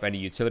will pick up any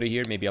utility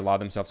here. Maybe allow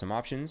themselves some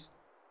options.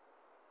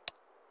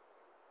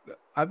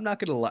 I'm not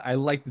gonna lie. I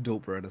like the dual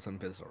Berettas on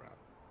pistol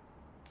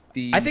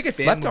round. I think it's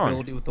slept on.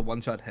 With the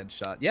one-shot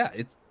headshot. Yeah,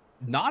 it's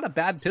not a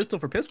bad pistol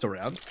for pistol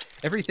round.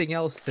 Everything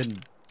else, then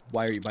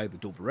why are you buying the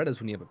dual Berettas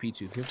when you have a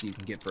P250 you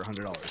can get for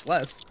 $100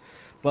 less?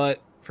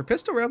 But for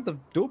pistol round, the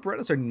dual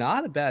Berettas are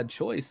not a bad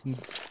choice. And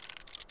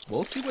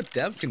we'll see what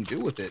Dev can do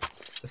with it,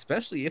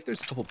 especially if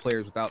there's a couple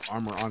players without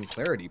armor on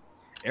Clarity.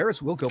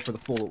 Eris will go for the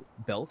full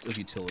belt of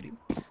utility.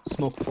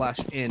 Smoke, Flash,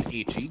 and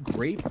HE.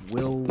 Grape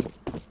will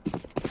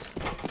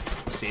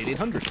stay at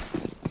 800.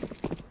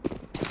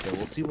 So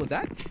we'll see what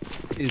that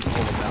is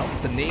all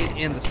about. The nade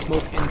and the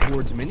smoke in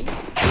towards Mini.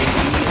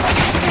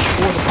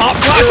 for the pop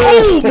shot.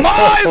 Oh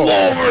my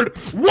lord!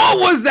 What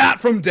was that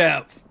from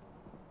Dev?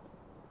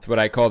 It's what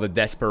I call the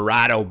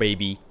desperado,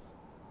 baby.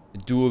 The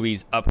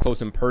dualies up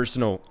close and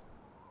personal.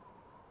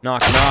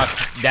 Knock, knock.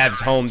 Dev's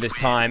home this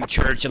time.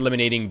 Church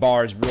eliminating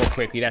bars real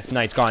quickly. That's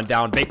nice. Gone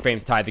down. Big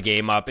Frames tied the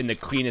game up in the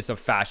cleanest of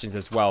fashions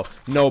as well.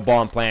 No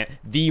bomb plant.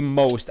 The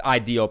most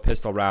ideal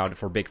pistol round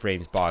for Big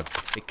Frames Boggs.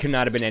 It could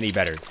not have been any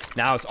better.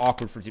 Now it's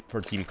awkward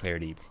for Team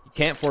Clarity. You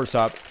can't force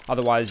up.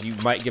 Otherwise, you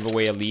might give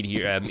away a lead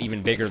here.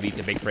 Even bigger lead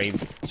to Big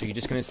Frames. So you're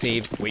just going to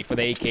save. Wait for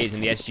the AKs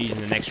and the SGs in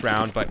the next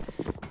round. But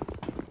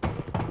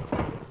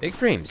Big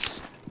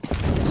Frames.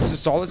 This is a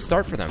solid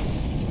start for them.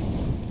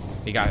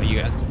 You got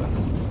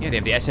yeah, they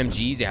have the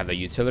SMGs, they have the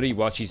utility.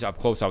 While she's up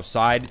close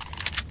outside,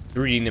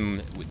 greeting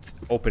them with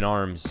open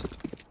arms.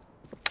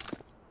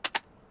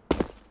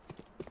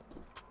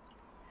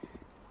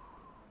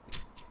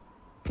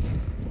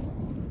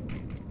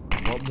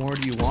 What more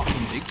do you want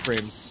from Big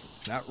Frames?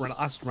 That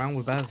last round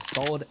was about as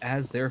solid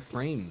as their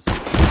frames.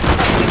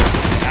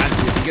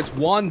 If he gets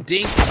one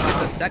dink,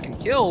 the second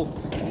kill,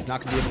 he's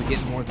not going to be able to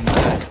get more than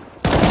that.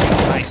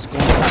 Nice going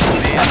back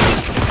man.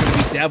 It's going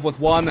to be Dev with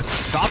one.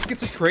 Chop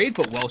gets a trade,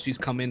 but Welshie's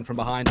come in from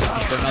behind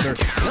for another.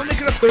 He'll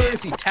make it a third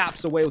as he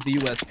taps away with the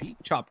USP.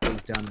 Chop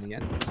goes down in the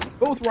end.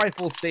 Both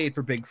rifles saved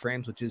for Big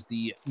Frames, which is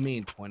the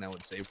main point I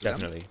would say for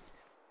Definitely. them.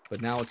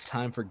 But now it's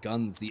time for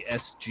guns, the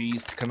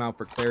SGs, to come out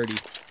for Clarity.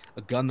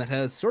 A gun that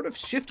has sort of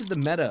shifted the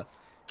meta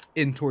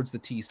in towards the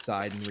T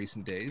side in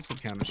recent days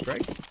of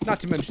Counter-Strike. Not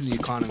to mention the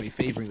economy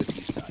favoring the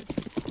T side.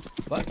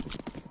 But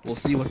we'll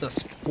see what the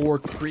 4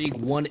 Krieg,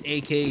 1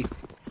 AK.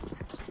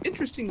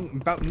 Interesting,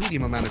 about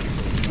medium amount of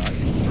people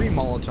inside. 3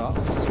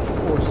 Molotovs,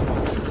 4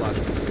 smokes,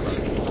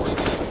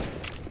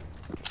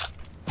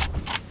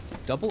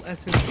 double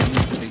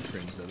SMGs to Big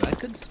Frames, though. That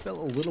could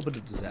spell a little bit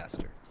of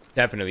disaster.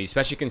 Definitely,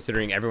 especially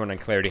considering everyone on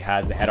Clarity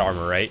has the head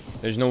armor, right?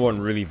 There's no one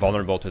really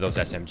vulnerable to those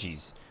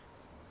SMGs.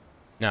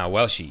 Now,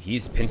 Welshie,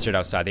 he's pincered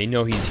outside. They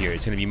know he's here.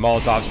 It's going to be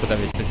Molotovs for them,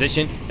 his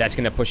position. That's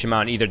going to push him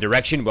out in either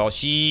direction.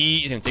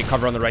 Welshie is going to take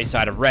cover on the right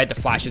side of red. The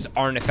flashes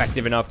aren't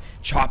effective enough.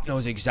 Chop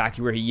knows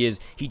exactly where he is.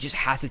 He just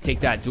has to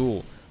take that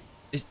duel.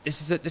 This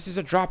is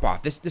a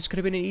drop-off. This could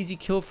have been an easy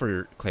kill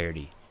for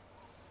Clarity.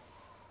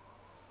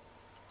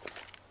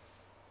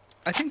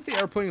 I think they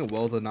are playing it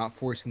well to not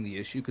forcing the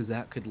issue, because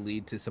that could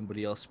lead to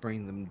somebody else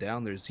spraying them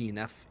down. There's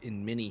ZNF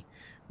in Mini,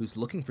 who's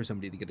looking for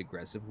somebody to get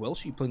aggressive.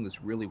 Welshie playing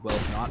this really well,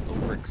 not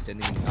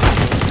overextending.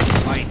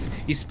 Fights.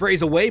 He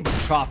sprays away, but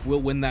Chop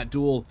will win that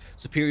duel.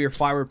 Superior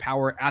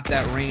firepower at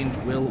that range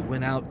will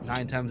win out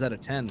 9 times out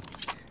of 10.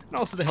 And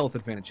also the health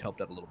advantage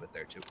helped out a little bit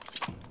there too.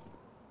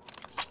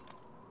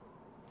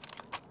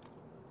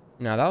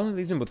 Now, that only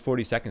leaves him with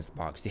 40 seconds to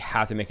box. They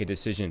have to make a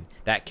decision.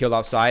 That kill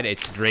outside,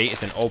 it's great.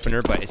 It's an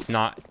opener, but it's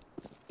not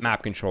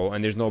map control,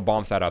 and there's no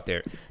bomb site out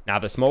there. Now,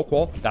 the smoke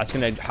wall, that's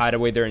going to hide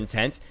away their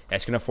intent.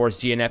 That's going to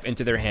force ZNF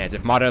into their hands.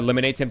 If Mata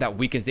eliminates him, that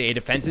weakens the A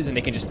defenses, and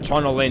they can just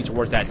tunnel in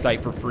towards that site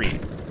for free.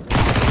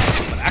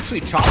 But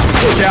actually, Chop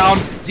will go down.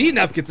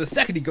 ZNF gets a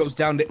second. He goes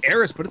down to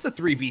Eris, but it's a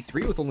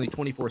 3v3 with only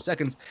 24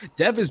 seconds.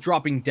 Dev is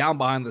dropping down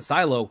behind the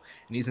silo,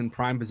 and he's in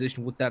prime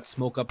position with that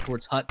smoke up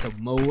towards Hut to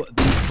mow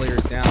these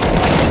players down.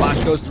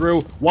 Flash goes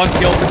through. 1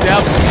 kill for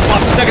Dev.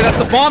 Lost a second. That's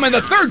the bomb, and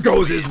the third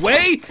goes his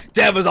way.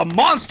 Dev is a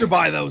monster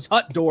by those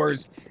Hut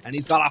doors, and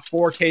he's got a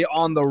 4K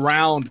on the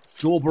round.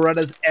 Dual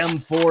Berettas,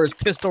 M4s,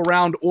 pistol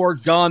round, or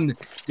gun.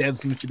 Dev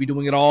seems to be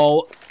doing it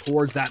all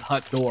towards that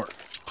Hut door.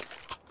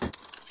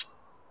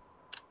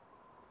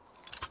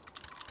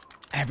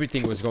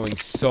 Everything was going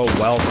so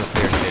well for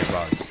Clarity there,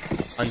 Boggs,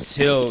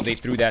 until they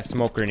threw that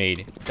smoke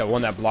grenade, the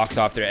one that blocked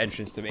off their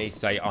entrance to A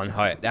site on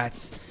Hut.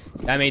 That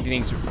made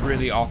things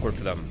really awkward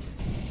for them.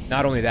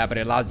 Not only that, but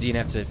it allowed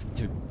ZNF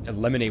to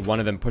eliminate one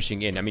of them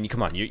pushing in. I mean,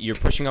 come on, you're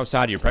pushing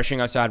outside, you're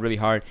pressuring outside really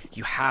hard.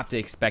 You have to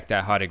expect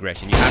that Hut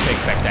aggression. You have to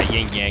expect that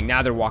yin-yang.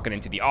 Now they're walking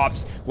into the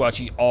ops. Well,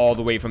 she's all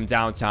the way from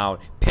downtown,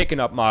 picking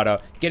up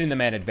Mata, getting the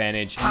man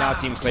advantage. And now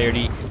Team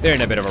Clarity, they're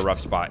in a bit of a rough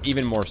spot,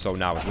 even more so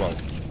now as well.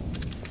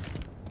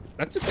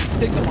 That's a good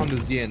pick up on the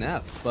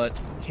ZNF,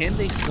 but can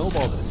they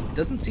snowball this? It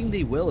doesn't seem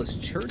they will, as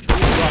Church will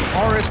drop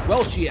Horace.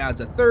 Welshie adds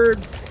a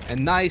third,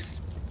 and nice.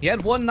 He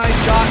had one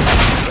nice shot.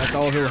 That's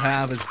all he'll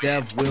have, as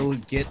Dev will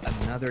get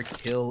another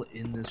kill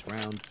in this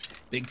round.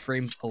 Big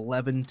Frames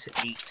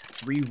 11-8.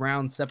 3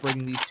 rounds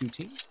separating these two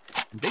teams.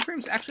 And Big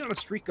Frames actually on a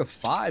streak of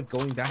 5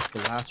 going back to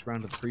the last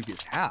round of the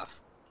previous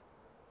half.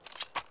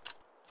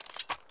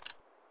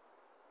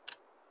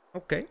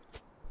 Okay.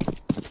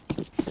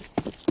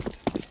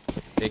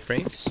 Big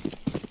Frames,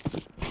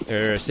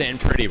 they're sitting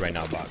pretty right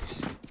now,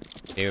 Boggs.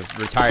 They've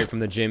retired from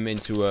the gym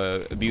into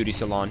a beauty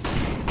salon.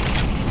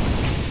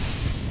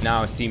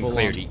 Now it's Team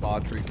Clarity. Spa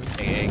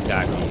treatment.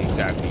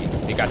 Exactly.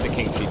 They got the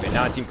king treatment.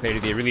 Now it's Team Clarity.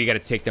 They really got to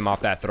take them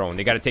off that throne.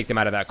 They got to take them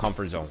out of that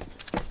comfort zone.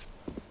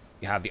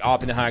 You have the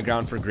op in the high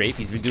ground for Grape.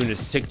 He's been doing a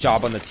sick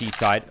job on the T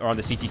side, or on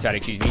the CT side,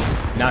 excuse me.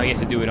 Now he has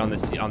to do it on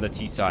the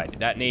T side.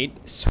 That nade,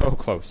 so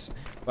close,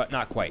 but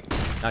not quite.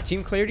 Now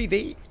Team Clarity,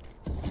 they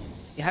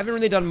haven't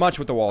really done much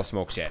with the wall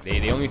smokes yet.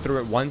 They only threw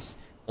it once,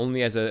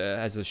 only as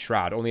a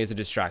shroud, only as a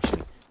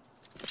distraction.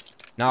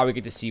 Now we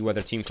get to see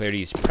whether Team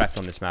Clarity is prepped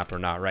on this map or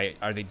not, right?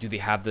 Do they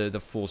have the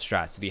full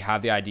strats? Do they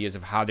have the ideas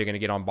of how they're going to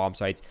get on bomb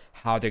sites,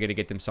 how they're going to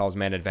get themselves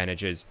man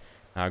advantages?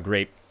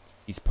 Great.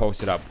 He's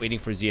posted up, waiting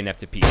for ZNF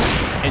to peek.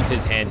 Into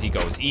his hands he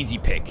goes. Easy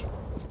pick.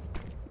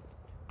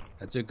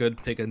 That's a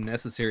good pick, a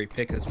necessary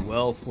pick as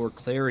well for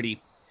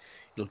Clarity.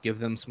 It'll give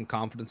them some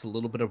confidence, a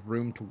little bit of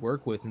room to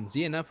work with. And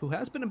ZNF, who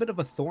has been a bit of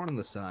a thorn on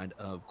the side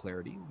of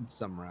Clarity in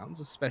some rounds,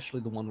 especially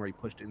the one where he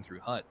pushed in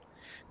through Hut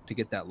to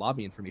get that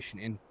lobby information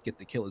and get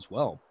the kill as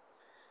well.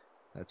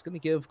 That's going to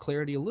give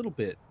Clarity a little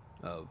bit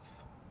of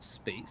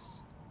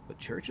space, but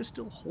Church is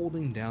still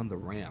holding down the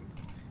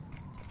ramp.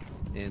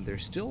 And there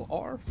still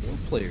are 4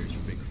 players for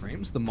Big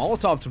Frames. The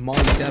Molotov to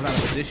Molly Dev out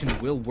of position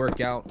will work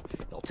out.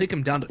 They'll take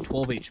him down to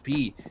 12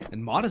 HP.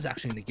 And Mata's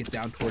actually going to get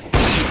down towards me.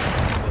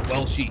 But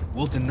Welshi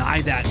will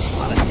deny that.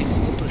 Mata takes a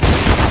little bit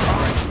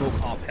of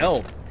smoke off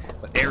hell.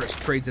 But Eris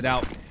trades it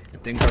out.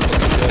 And things are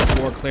looking good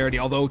for Clarity.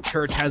 Although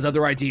Church has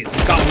other ideas.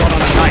 He's got one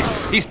on a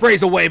knife. He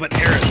sprays away, but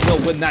Eris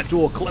will win that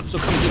duel. Calypso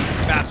comes in with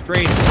a fast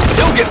trade.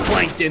 He'll get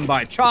flanked in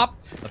by Chop.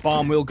 The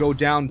bomb will go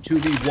down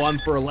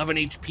 2v1 for 11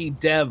 HP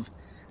Dev.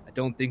 I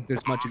don't think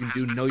there's much you can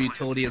do. No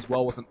utility as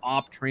well with an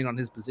op train on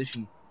his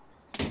position.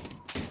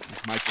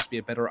 It might just be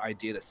a better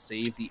idea to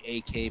save the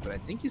AK, but I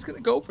think he's going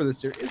to go for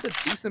this. There is a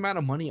decent amount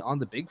of money on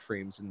the Big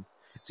Frames, and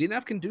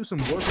ZNF can do some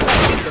work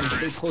with them to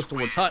stay close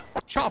towards Hut.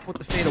 Chop with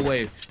the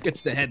fadeaway,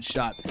 gets the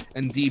headshot,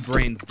 and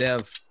D-brains Dev.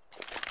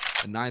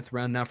 The 9th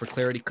round now for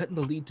Clarity, cutting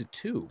the lead to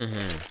 2.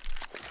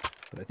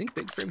 But I think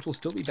Big Frames will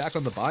still be back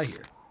on the buy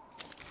here.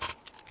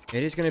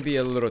 It is going to be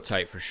a little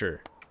tight for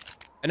sure.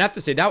 And I have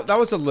to say, that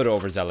was a little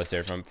overzealous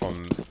there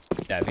from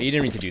Dev. He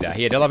didn't mean to do that.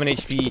 He had 11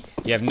 HP.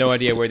 You have no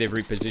idea where they've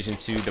repositioned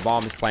to. The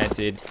bomb is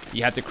planted.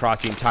 You have to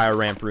cross the entire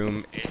ramp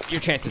room. Your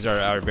chances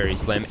are very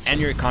slim, and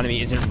your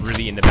economy isn't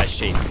really in the best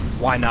shape.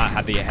 Why not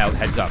have the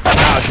heads up?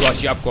 Now it's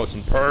Rushy up close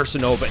and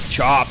personal, but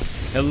Chop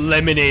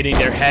eliminating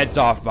their heads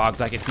off, Boggs,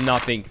 like it's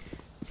nothing.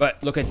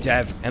 But look at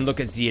Dev and look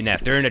at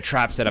ZNF. They're in a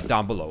trap setup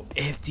down below.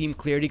 If Team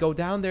Clarity go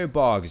down there,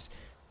 Boggs,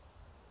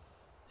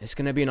 it's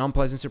going to be an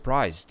unpleasant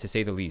surprise, to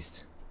say the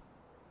least.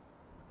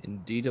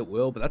 Indeed it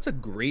will, but that's a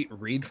great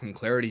read from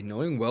Clarity,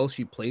 knowing well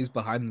she plays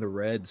behind the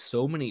red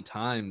so many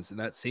times in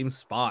that same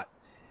spot.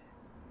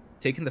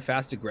 Taking the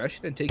fast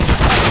aggression and taking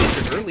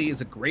the early is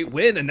a great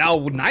win, and now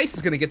Nice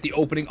is going to get the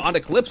opening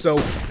onto Calypso,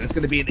 and it's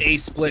going to be an A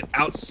split,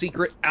 out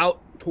secret, out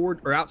toward,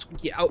 or out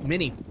squeaky, out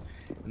Mini.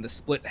 And the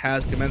split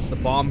has commenced, the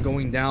bomb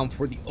going down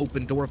for the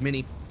open door of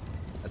Mini.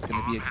 That's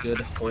going to be a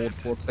good hold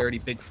for Clarity.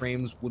 Big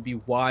Frames would be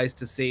wise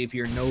to save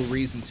here, no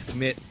reason to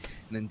commit,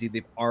 and indeed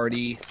they've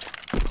already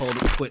called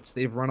it quits.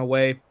 They've run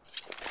away.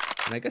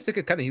 And I guess they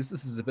could kind of use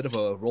this as a bit of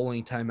a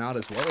rolling timeout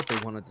as well if they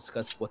want to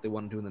discuss what they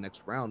want to do in the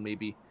next round.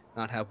 Maybe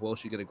not have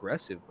Welshi get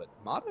aggressive, but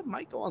Mata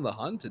might go on the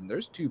hunt, and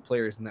there's 2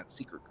 players in that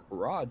secret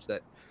garage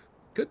that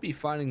could be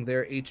finding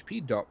their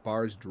HP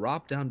bars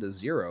drop down to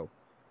 0.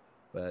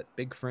 But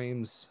Big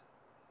Frames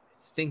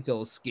think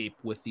they'll escape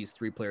with these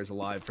 3 players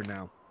alive for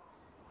now.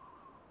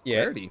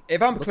 Yeah, Clarity.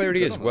 If I'm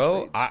Clarity as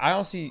well, I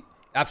honestly...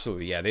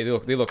 Absolutely, yeah. They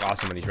look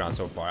awesome in these rounds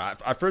so far.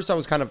 At first, I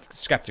was kind of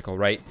skeptical,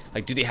 right?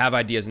 Like, do they have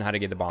ideas on how to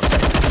get the bomb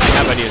set? Do they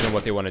have ideas on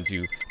what they want to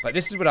do? But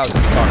this is what I was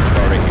just talking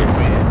about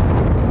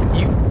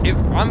right here. If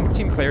I'm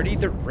Team Clarity,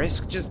 the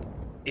risk just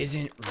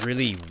isn't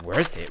really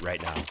worth it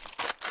right now.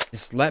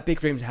 Just let Big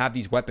Frames have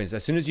these weapons.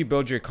 As soon as you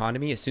build your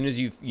economy, as soon as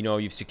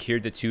you've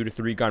secured the 2 to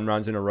 3 gun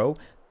rounds in a row,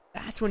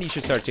 that's when you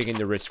should start taking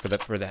the risk for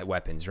the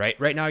weapons, right?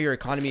 Right now, your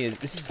economy is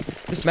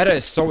this meta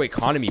is so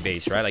economy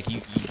based, right? Like you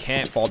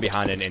can't fall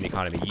behind in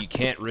economy. You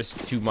can't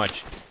risk too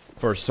much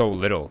for so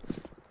little.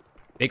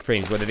 Big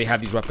Frames, whether they have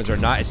these weapons or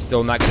not, is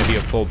still not going to be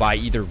a full buy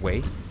either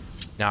way.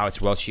 Now it's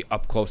Welshi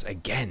up close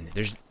again.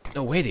 There's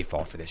no way they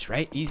fall for this,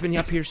 right? He's been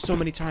up here so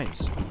many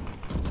times.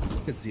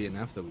 Look at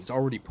ZNF though. He's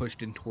already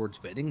pushed in towards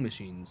vending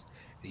machines.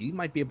 He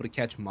might be able to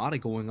catch Mata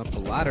going up the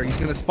ladder. He's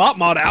going to spot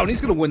Mata out, and he's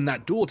going to win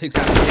that duel. Takes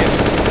out the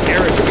hit.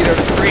 Eric should be there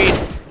to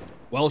trade.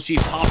 Welshi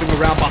popping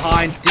around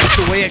behind,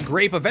 digs away at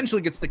Grape,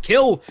 eventually gets the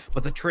kill,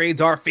 but the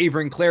trades are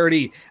favoring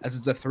Clarity as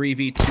it's a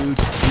 3v2 to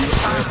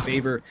their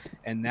favor.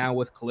 And now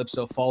with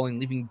Calypso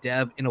falling, leaving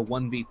Dev in a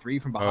 1v3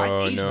 from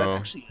behind Asia. That's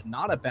actually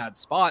not a bad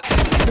spot.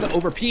 He's going to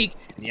overpeak,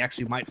 and he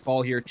actually might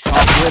fall here.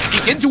 Chop will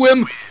peek into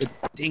him. The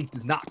dink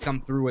does not come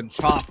through, and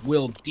Chop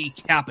will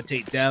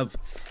decapitate Dev.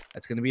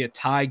 That's going to be a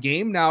tie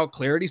game now.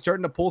 Clarity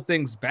starting to pull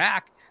things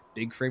back.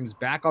 Big Frames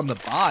back on the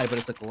buy, but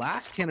it's a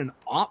glass cannon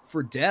op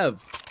for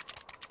Dev.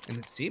 And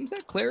it seems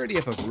that Clarity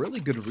have a really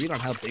good read on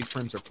how Big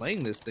Frames are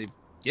playing this. They've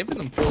given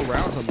them 4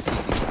 rounds on the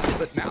CT side,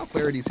 but now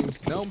Clarity seems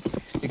to know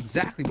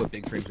exactly what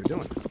Big Frames are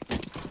doing.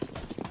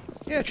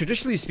 Yeah,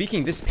 traditionally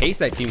speaking, this pace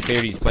that Team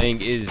Clarity is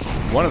playing is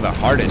one of the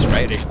hardest,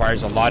 right? It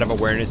requires a lot of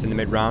awareness in the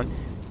mid-round.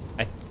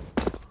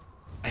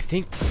 I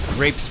think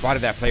Grape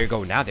spotted that player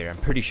go now there. I'm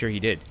pretty sure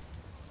he did.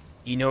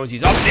 He knows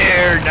he's up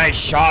there. Nice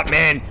shot,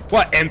 man.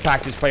 What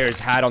impact this player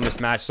has had on this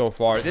match so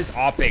far. This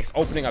optics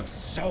opening up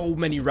so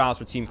many rounds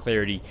for Team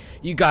Clarity.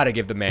 You got to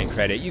give the man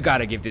credit. You got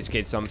to give this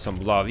kid some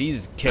love.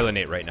 He's killing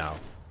it right now.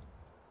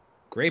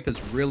 Grape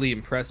has really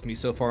impressed me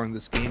so far in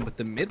this game, but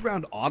the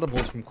mid-round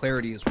audibles from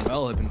Clarity as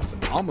well have been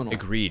phenomenal.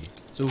 Agreed.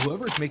 So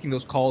whoever's making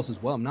those calls as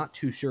well, I'm not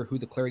too sure who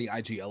the Clarity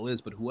IGL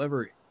is, but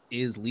whoever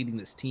is leading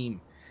this team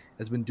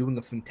has been doing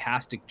a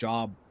fantastic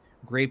job.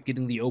 Grape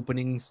getting the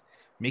openings,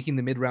 making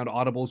the mid-round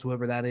audibles,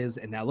 whoever that is.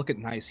 And now look at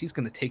Nice. He's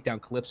going to take down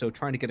Calypso,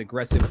 trying to get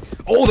aggressive.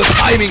 Oh, the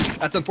timing!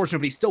 That's unfortunate,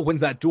 but he still wins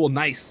that duel.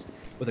 Nice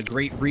with a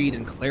great read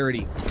and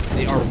Clarity.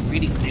 They are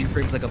reading Big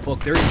Frames like a book.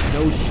 There is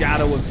no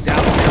shadow of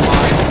doubt in their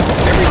mind.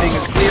 Everything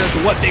is clear as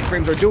to what Big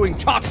Frames are doing.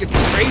 Chop gets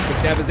the trade,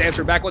 but Dev has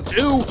answered back with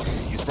 2.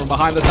 He's from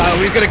behind the silo.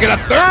 He's going to get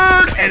a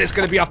 3rd, and it's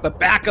going to be off the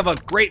back of a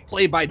great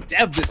play by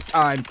Dev this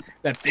time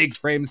that Big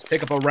Frames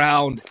pick up a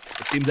round.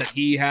 It seems that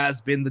he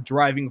has been the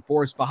driving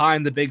force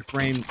behind the Big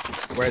Frames,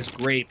 whereas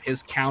Grape,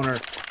 his counter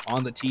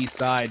on the T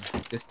side.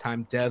 This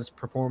time, Dev's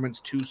performance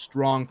too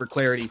strong for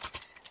Clarity,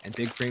 and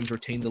Big Frames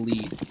retain the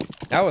lead.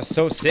 That was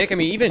so sick. I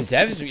mean, even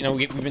Dev's, you know,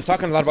 we've been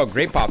talking a lot about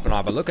Grape popping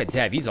off, but look at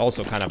Dev. He's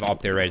also kind of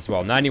up there right as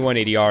well. 91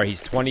 ADR.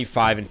 He's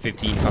 25 and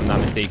 15, if I'm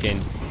not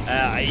mistaken.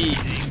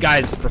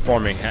 Guy's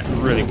performing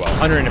really well.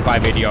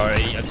 105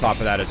 ADR on top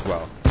of that as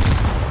well.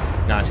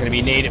 Now it's going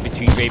to be naded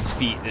between Grape's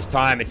feet. This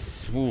time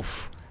it's,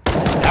 oof.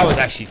 That was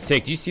actually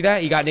sick. Did you see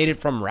that? He got naded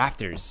from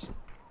rafters.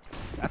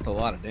 That's a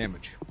lot of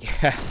damage.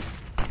 Yeah.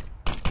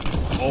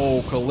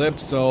 Oh,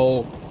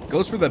 Calypso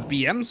goes for the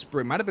BM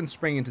spray. Might have been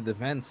spraying into the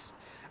vents.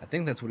 I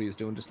think that's what he was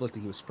doing. Just looked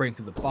like he was spraying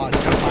through the body.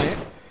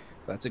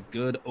 That's a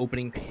good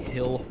opening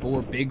kill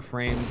for Big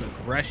Frames.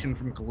 Aggression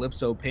from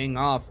Calypso paying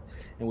off.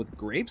 And with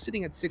Grape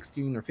sitting at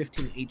 16 or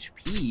 15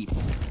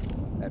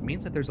 HP, that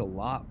means that there's a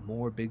lot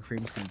more Big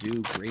Frames can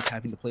do. Grape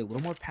having to play a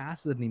little more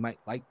passive than he might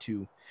like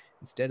to.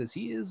 Instead, as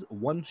he is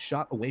one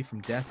shot away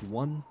from death,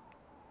 one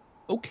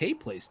okay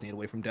play stayed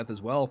away from death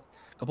as well.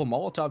 A couple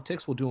Molotov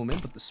ticks will do him in,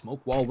 but the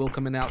smoke wall will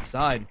come in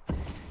outside.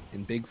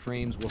 And Big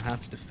Frames will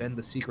have to defend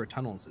the secret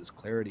tunnels as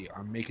Clarity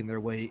are making their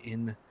way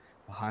in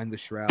behind the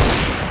shroud.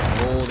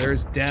 Oh,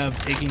 there's Dev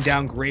taking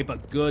down Grape. A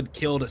good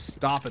kill to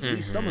stop at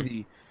least some of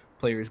the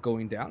players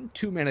going down.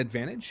 2-man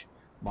advantage.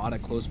 Mata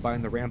close by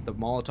in the ramp. The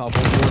Molotov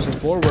will force him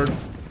forward.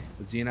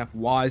 But ZNF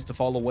wise to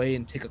fall away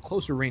and take a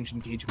closer range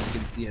engagement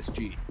against the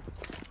SG.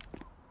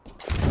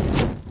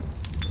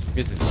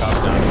 This is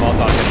tough now.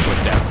 Molotov's going to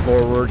push that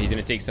forward. He's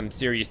going to take some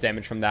serious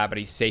damage from that, but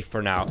he's safe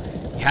for now.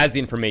 He has the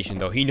information,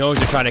 though. He knows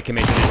they're trying to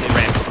commit to this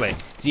ramp split.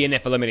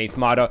 ZNF eliminates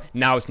Mata.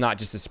 Now it's not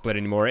just a split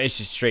anymore. It's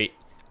just straight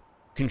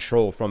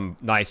control from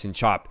Nice and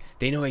Chop.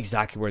 They know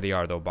exactly where they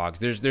are, though, Boggs.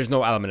 There's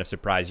no element of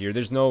surprise here.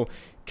 There's no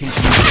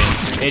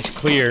confusion. It's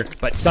clear,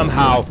 but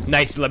somehow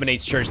Nice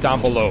eliminates Church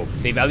down below.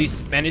 They've at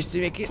least managed to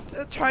make it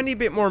a tiny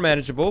bit more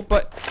manageable,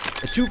 but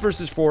a 2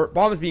 versus 4.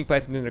 Bomb is being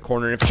planted in the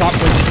corner. And if Chop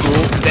wins the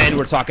duel, then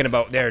we're talking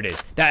about, there it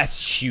is.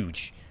 That's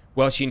huge.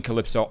 Welshi and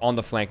Calypso on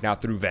the flank now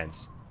through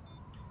vents.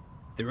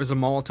 There is a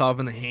Molotov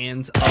in the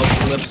hands of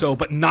Calypso,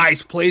 but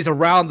Nice plays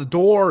around the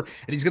door,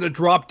 and he's going to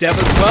drop Dev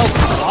as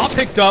well. All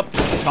picked up.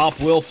 Top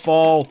will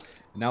fall.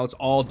 Now it's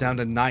all down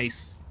to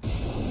Nice.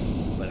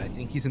 But I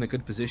think he's in a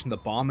good position. The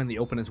bomb in the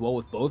open as well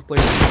with both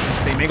players in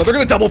the same angle. They're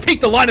going to double peek.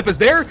 The lineup is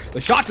there.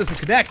 The shot doesn't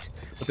connect,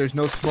 but there's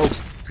no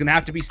smokes. It's going to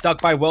have to be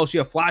stuck by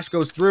Welshi. A flash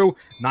goes through.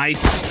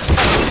 Nice.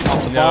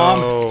 Off the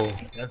bomb.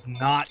 He does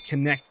not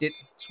connect it.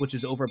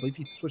 Switches over. I believe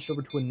he switched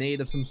over to a nade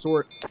of some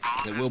sort.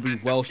 It will be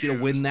Welshi to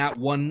win that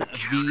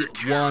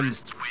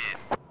 1v1.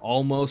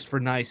 Almost for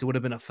Nice. It would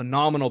have been a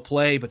phenomenal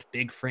play, but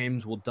Big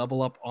Frames will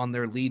double up on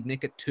their lead.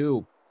 Nick at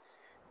 2.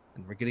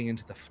 And we're getting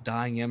into the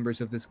dying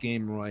embers of this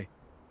game, Roy.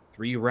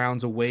 3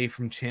 rounds away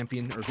from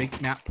champion or big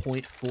match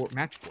point for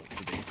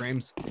Big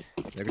Frames.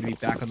 They're going to be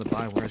back on the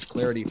bye. Whereas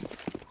Clarity,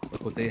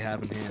 look what they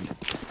have in hand.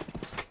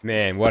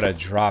 Man, what a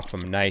drop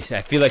from Nice.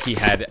 I feel like he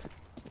had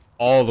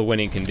all the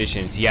winning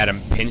conditions. He had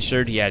him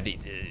pincered. He had,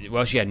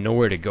 well, she had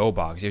nowhere to go,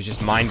 Boggs. It was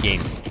just mind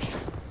games.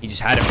 He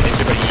just had him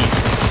pincered, but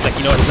he's like,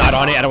 you know, it's not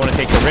on it. I don't want to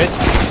take the risk.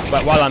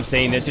 But while I'm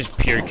saying this, there's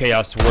pure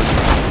chaos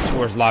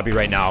towards lobby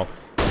right now.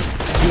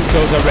 2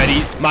 kills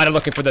already. Mata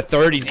looking for the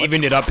 3rd. He's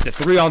evened it up. It's a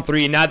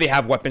 3-on-3, and now they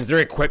have weapons. They're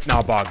equipped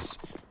now, Boggs.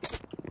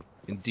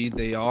 Indeed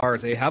they are.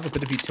 They have a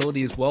bit of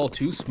utility as well.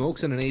 2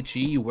 smokes and an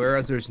HE,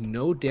 whereas there's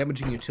no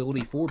damaging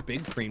utility for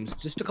Big Frames.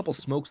 Just a couple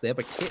smokes. They have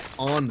a kit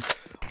on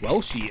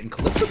Welshi, and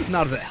Calypso does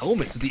not have a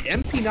helmet. So the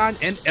MP9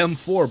 and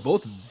M4,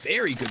 both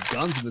very good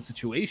guns in this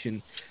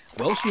situation.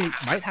 Welshi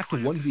might have to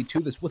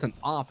 1v2 this with an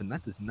op, and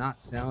that does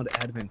not sound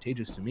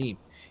advantageous to me.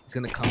 He's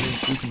going to come in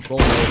through control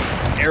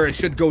mode. Era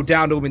should go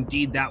down to him.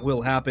 Indeed, that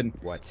will happen.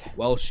 What?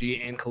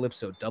 Welshi and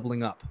Calypso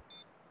doubling up.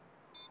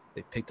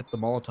 They've picked up the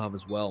Molotov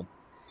as well.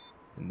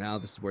 And now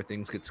this is where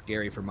things get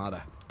scary for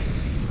Mata.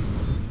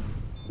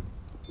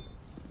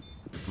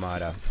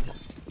 Mata.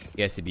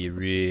 He has to be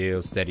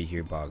real steady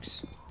here,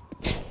 Boggs.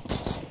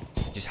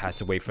 Just has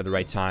to wait for the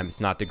right time. It's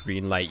not the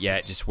green light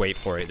yet. Just wait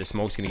for it. The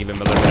smoke's going to give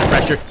him a little bit of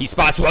pressure. He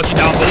spots Welshi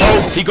down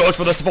below. He goes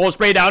for the full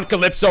spray down.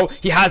 Calypso,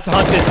 he has to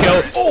hunt this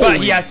kill, but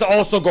he has to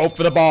also go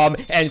for the bomb.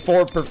 And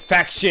for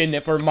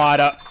perfection for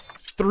Mata.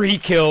 3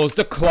 kills,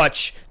 the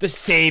clutch, the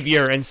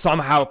savior, and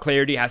somehow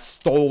Clarity has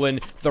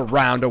stolen the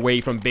round away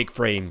from Big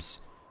Frames.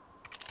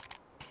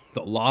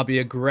 The lobby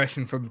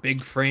aggression from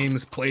Big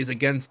Frames plays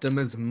against him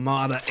as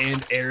Mata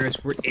and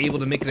Eris were able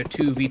to make it a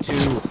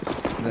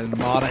 2v2. And then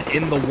Mata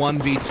in the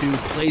 1v2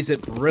 plays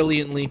it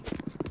brilliantly.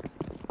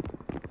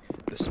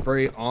 The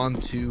spray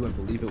onto, I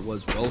believe it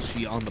was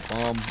Welshi on the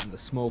bomb, and the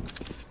smoke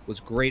was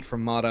great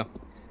from Mata.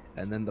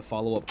 And then the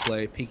follow-up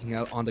play, peeking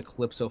out onto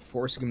Calypso,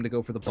 forcing him to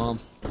go for the bomb.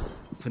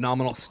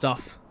 Phenomenal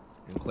stuff.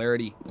 And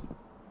Clarity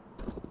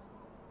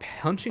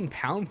punching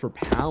pound for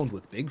pound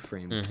with Big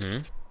Frames.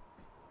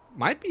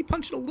 Might be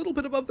punching a little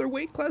bit above their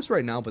weight class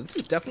right now, but this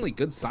is definitely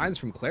good signs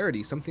from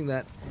Clarity. Something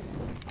that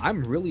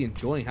I'm really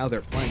enjoying how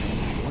they're playing.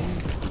 Enjoying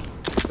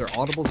their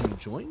audibles,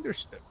 enjoying their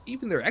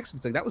even their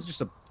exits. Like that was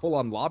just a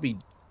full-on lobby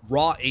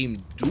raw aim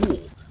duel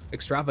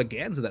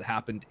extravaganza that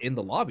happened in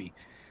the lobby,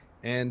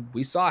 and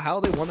we saw how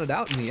they won it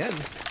out in the end,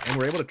 and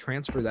were able to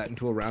transfer that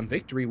into a round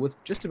victory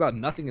with just about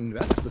nothing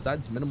invested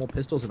besides minimal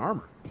pistols and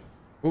armor.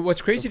 Well,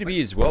 what's crazy to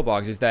me as well,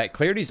 Boggs, is that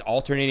Clarity's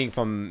alternating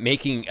from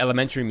making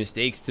elementary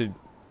mistakes to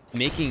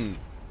making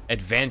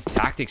advanced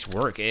tactics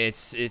work.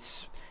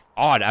 It's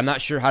odd. I'm not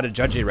sure how to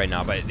judge it right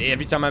now, but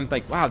every time I'm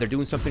like, wow, they're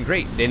doing something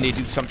great, then they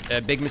do a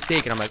big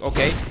mistake, and I'm like,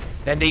 okay.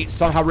 Then they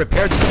somehow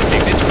repaired the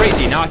mistake. It's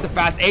crazy. Now it's a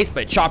fast ace,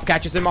 but Chop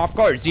catches him off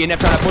guard. ZNF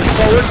trying to push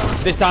forward.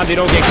 This time they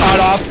don't get caught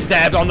off.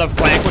 Dev on the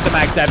flank with the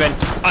Mag 7.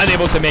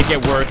 Unable to make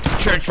it work.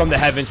 Church from the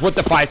heavens with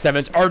the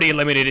 5-7s. Already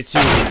eliminated 2.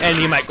 And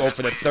he might go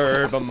for the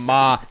third. But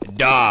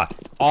Mada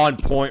on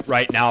point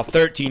right now.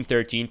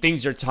 13-13.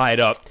 Things are tied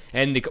up.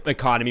 And the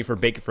economy for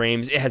Big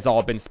Frames, it has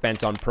all been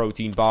spent on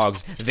protein.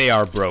 Boggs. They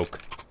are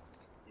broke.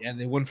 Yeah,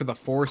 they went for the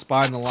 4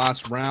 spot in the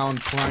last round,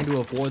 trying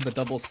to avoid the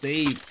double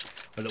save.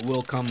 But it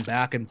will come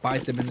back and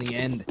bite them in the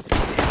end.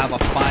 They have a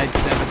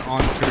 5-7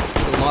 on Church.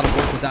 Did a lot of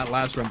work with that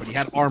last round, but he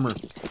had armor.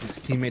 His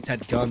teammates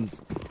had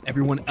guns.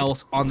 Everyone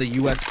else on the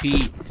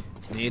USP.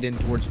 Nade in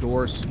towards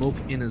door. Smoke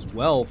in as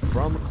well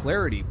from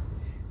Clarity.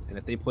 And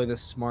if they play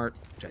this smart,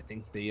 which I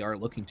think they are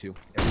looking to,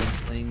 everyone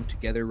playing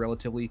together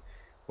relatively.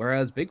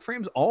 Whereas Big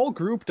Frames all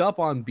grouped up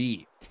on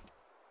B.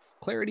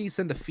 Clarity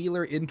send a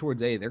feeler in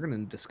towards A. They're going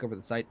to discover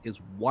the site is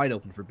wide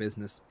open for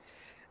business.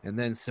 And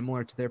then,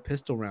 similar to their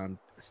pistol round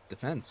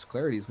defense,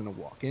 Clarity is going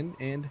to walk in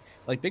and,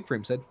 like Big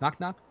Frame said, knock,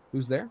 knock.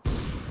 Who's there?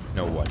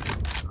 No one.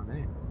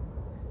 Okay.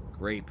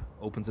 Grape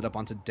opens it up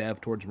onto Dev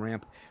towards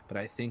ramp. But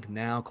I think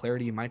now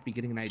Clarity might be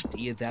getting an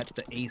idea that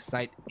the A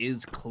site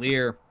is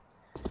clear.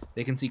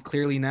 They can see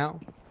clearly now.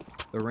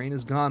 The rain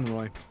is gone,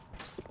 Roy.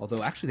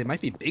 Although, actually, they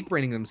might be big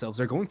braining themselves.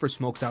 They're going for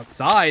smokes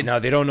outside. No,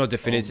 they don't know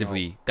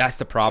definitively. Oh, no. That's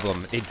the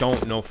problem. They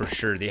don't know for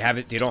sure. They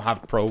don't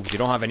have probes. They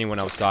don't have anyone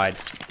outside.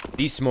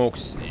 These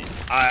smokes,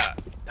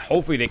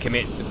 hopefully they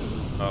commit.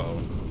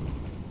 Uh-oh.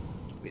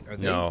 Wait, are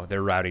they? No,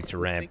 they're routing to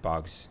ramp,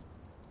 Boggs.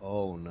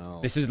 Oh, no.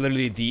 This is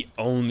literally the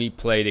only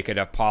play they could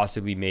have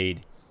possibly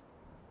made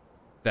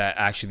that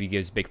actually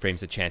gives Big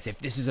Frames a chance. If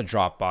this is a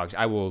drop, Boggs,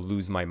 I will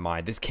lose my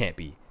mind. This can't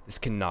be. This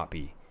cannot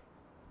be.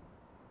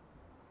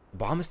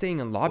 Bomb is staying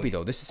in lobby,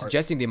 though. This is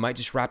suggesting they might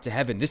just wrap to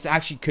heaven. This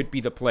actually could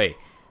be the play.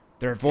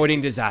 They're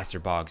avoiding disaster,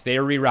 Boggs. They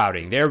are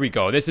rerouting. There we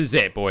go. This is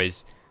it,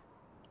 boys.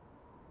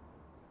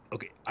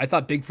 Okay, I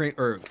thought Big Frame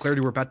or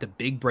Clarity were about to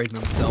big brain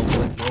themselves.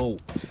 Like, whoa.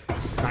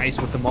 Nice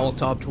with the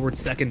Molotov towards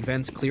second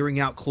vents, clearing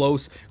out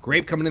close.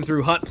 Grape coming in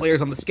through hut.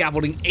 Players on the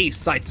scaffolding. A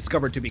site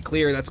discovered to be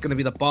clear. That's going to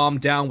be the bomb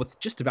down with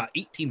just about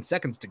 18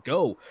 seconds to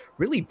go.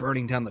 Really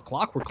burning down the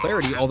clock for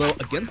Clarity, although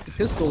against the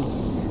pistols,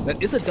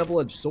 that is a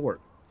double-edged sword.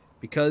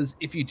 Because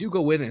if you do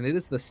go in and it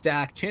is the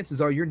stack, chances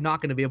are you're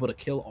not going to be able to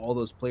kill all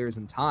those players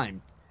in time.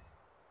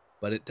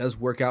 But it does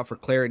work out for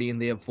Clarity,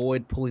 and they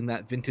avoid pulling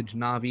that vintage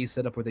Na'Vi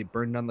setup where they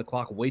burned down the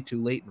clock way too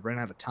late and ran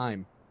out of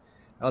time.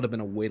 That would have been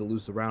a way to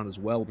lose the round as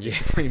well, because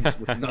Frames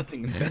with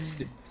nothing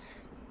invested.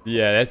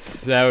 Yeah,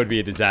 that would be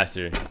a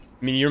disaster.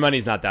 I mean, your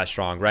money's not that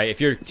strong, right? If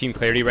you're Team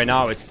Clarity right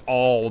now, it's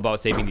all about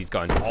saving these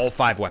guns. All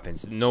 5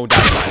 weapons. No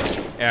doubt about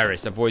it.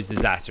 Eris avoids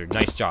disaster.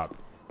 Nice job.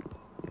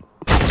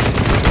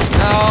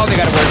 No, they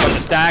gotta worry about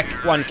the stack.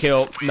 1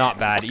 kill. Not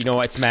bad. You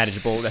know, it's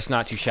manageable. That's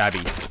not too shabby.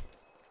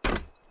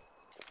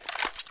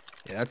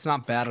 Yeah, that's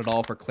not bad at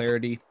all for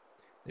Clarity.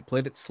 They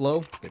played it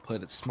slow. They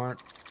played it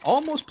smart.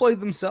 Almost played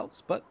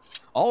themselves, but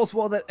all's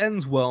well that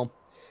ends well.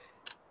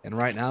 And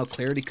right now,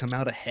 Clarity come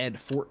out ahead,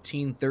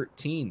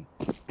 14-13.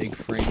 Big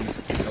Frames,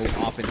 no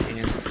op in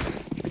hand.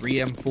 3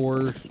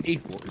 M4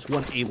 A4s,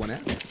 1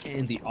 A1S,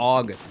 and the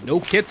AUG. No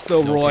kits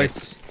though, No Roy.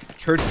 kits.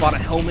 Church bought a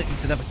helmet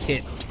instead of a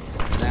kit.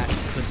 That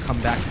could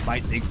come back to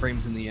bite Big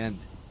Frames in the end.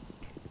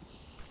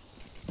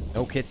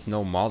 No kits,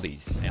 no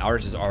mollies.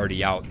 Ours is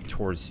already out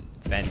towards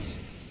vents.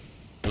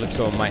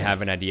 Calypso might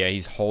have an idea.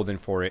 He's holding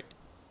for it.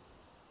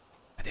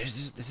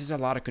 This is a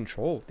lot of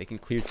control. They can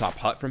clear top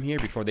hut from here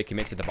before they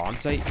commit to the bomb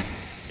site.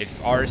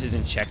 If ours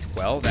isn't checked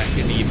well, that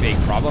could be a big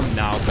problem.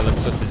 Now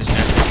Calypso's position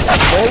has to step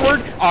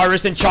forward.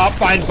 Aris and Chop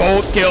find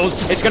both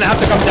kills. It's going to have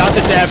to come down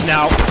to Dev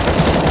now.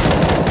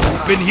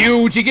 Been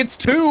huge. He gets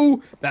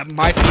 2. That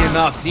might be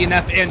enough.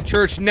 ZNF and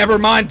Church. Never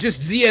mind,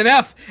 just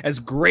ZNF as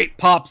Grape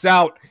pops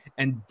out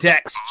and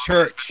decks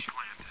Church.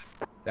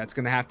 That's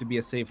going to have to be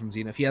a save from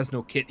Xena. If he has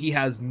no kit, he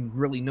has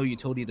really no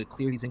utility to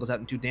clear these angles out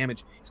and do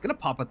damage. He's going to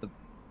pop at the...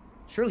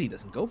 Surely he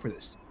doesn't go for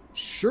this.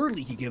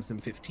 Surely he gives them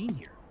 15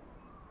 here.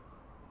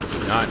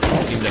 Not.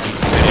 Seems like he's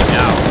committed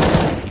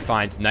now. He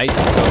finds Knights.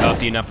 He's still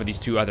healthy enough for these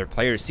two other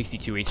players.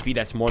 62 HP.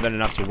 That's more than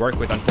enough to work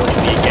with.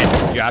 Unfortunately,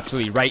 again, you're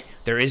absolutely right.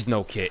 There is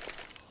no kit.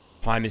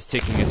 Time is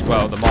ticking as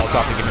well. The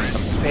Molotov to give him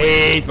some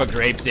space, but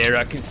Grapes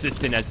era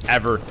consistent as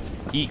ever.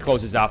 He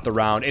closes out the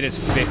round. It is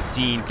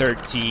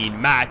 15-13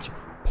 match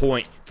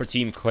point for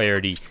Team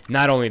Clarity.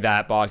 Not only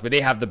that, Boggs, but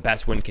they have the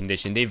best win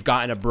condition. They've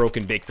gotten a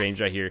broken big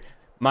frames right here.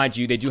 Mind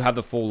you, they do have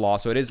the full law,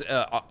 so it is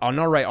an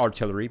alright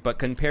artillery, but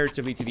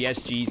comparatively to the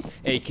SGs,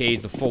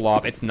 AKs, the full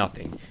op, it's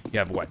nothing. You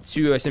have what,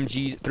 2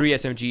 SMGs, 3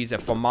 SMGs, a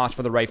FAMAS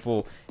for the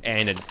rifle,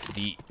 and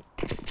the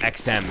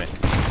XM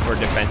for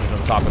defenses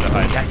on top of the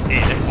HUD. That's it.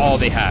 That's all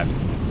they have.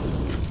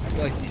 I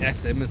feel like the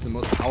XM is the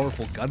most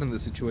powerful gun in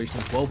this situation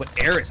as well, but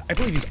Eris, I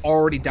believe he's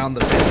already down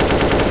the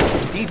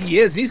fence. Indeed he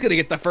is, and he's going to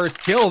get the first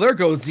kill. There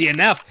goes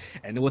ZNF,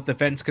 and with the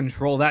fence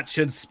control, that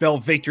should spell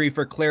victory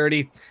for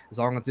Clarity. As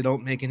long as they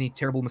don't make any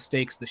terrible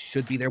mistakes, this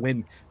should be their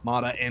win.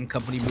 Mata and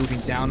company moving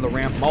down the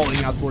ramp,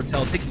 mauling out towards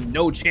Hell, taking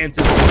no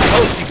chances.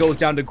 Oh, she goes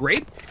down to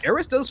Grape.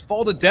 Eris does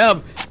fall to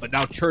Dev, but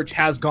now Church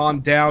has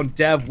gone down.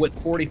 Dev with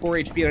 44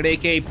 HP and an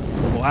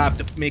AK will have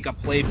to make a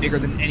play bigger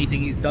than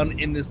anything he's done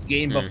in this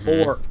game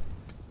before.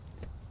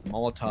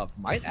 Molotov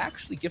might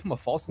actually give him a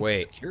false sense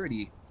of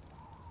security,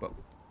 but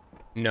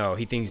no,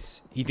 he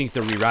thinks they're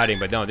rerouting,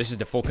 but no, this is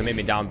the full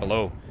commitment down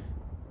below.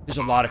 There's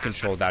a lot of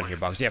control down here,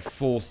 Boggs. They have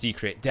full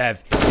secret.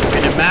 Dev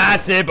and a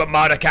massive, but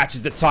Mata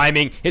catches the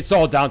timing. It's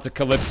all down to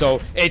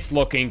Calypso. It's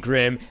looking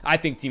grim. I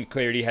think Team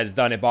Clarity has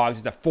done it, Boggs.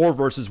 It's a 4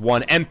 versus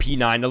 1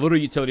 MP9, a little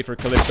utility for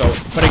Calypso,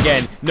 but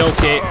again, no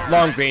kit,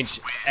 long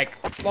range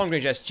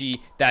SG.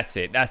 That's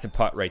it. That's the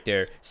putt right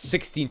there.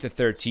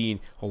 16-13.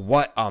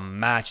 What a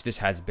match this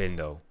has been,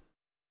 though.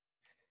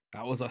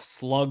 That was a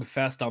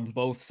slugfest on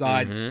both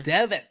sides.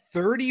 Dev at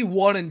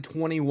 31 and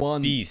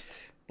 21.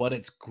 Beast. But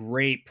it's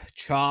Grape,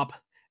 Chop,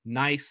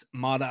 Nice,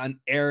 Mata, and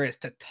Eris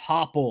to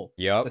topple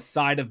the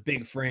side of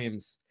Big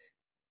Frames.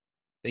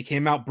 They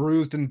came out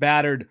bruised and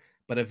battered,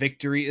 but a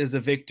victory is a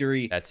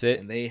victory. That's it.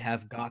 And they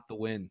have got the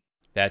win.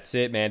 That's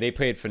it, man. They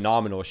played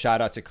phenomenal.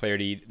 Shout out to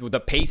Clarity. With the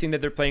pacing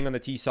that they're playing on the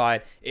T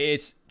side,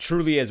 it's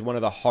truly is one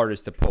of the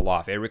hardest to pull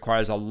off. It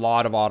requires a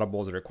lot of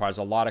audibles. It requires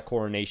a lot of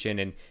coordination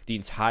and the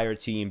entire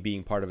team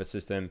being part of a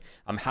system.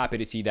 I'm happy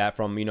to see that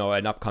from, you know,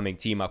 an upcoming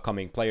team,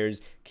 upcoming players.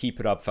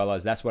 Keep it up,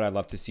 fellas. That's what I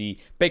love to see.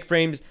 Big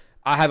Frames,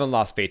 I haven't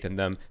lost faith in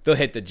them. They'll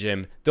hit the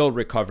gym. They'll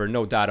recover,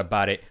 no doubt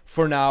about it.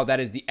 For now, that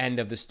is the end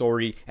of the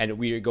story, and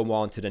we go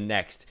on to the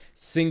next.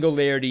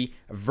 Singularity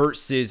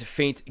versus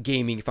Feint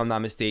Gaming, if I'm not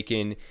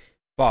mistaken.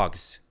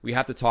 Boggs, we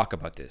have to talk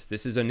about this.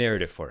 This is a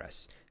narrative for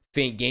us.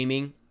 Feint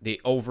Gaming, they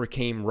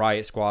overcame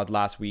Riot Squad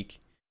last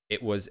week.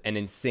 It was an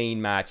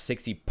insane match.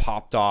 60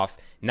 popped off.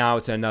 Now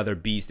it's another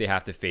beast they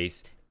have to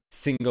face.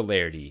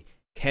 Singularity.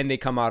 Can they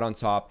come out on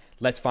top?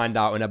 Let's find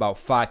out in about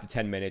 5 to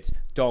 10 minutes.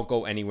 Don't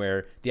go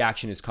anywhere. The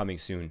action is coming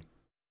soon.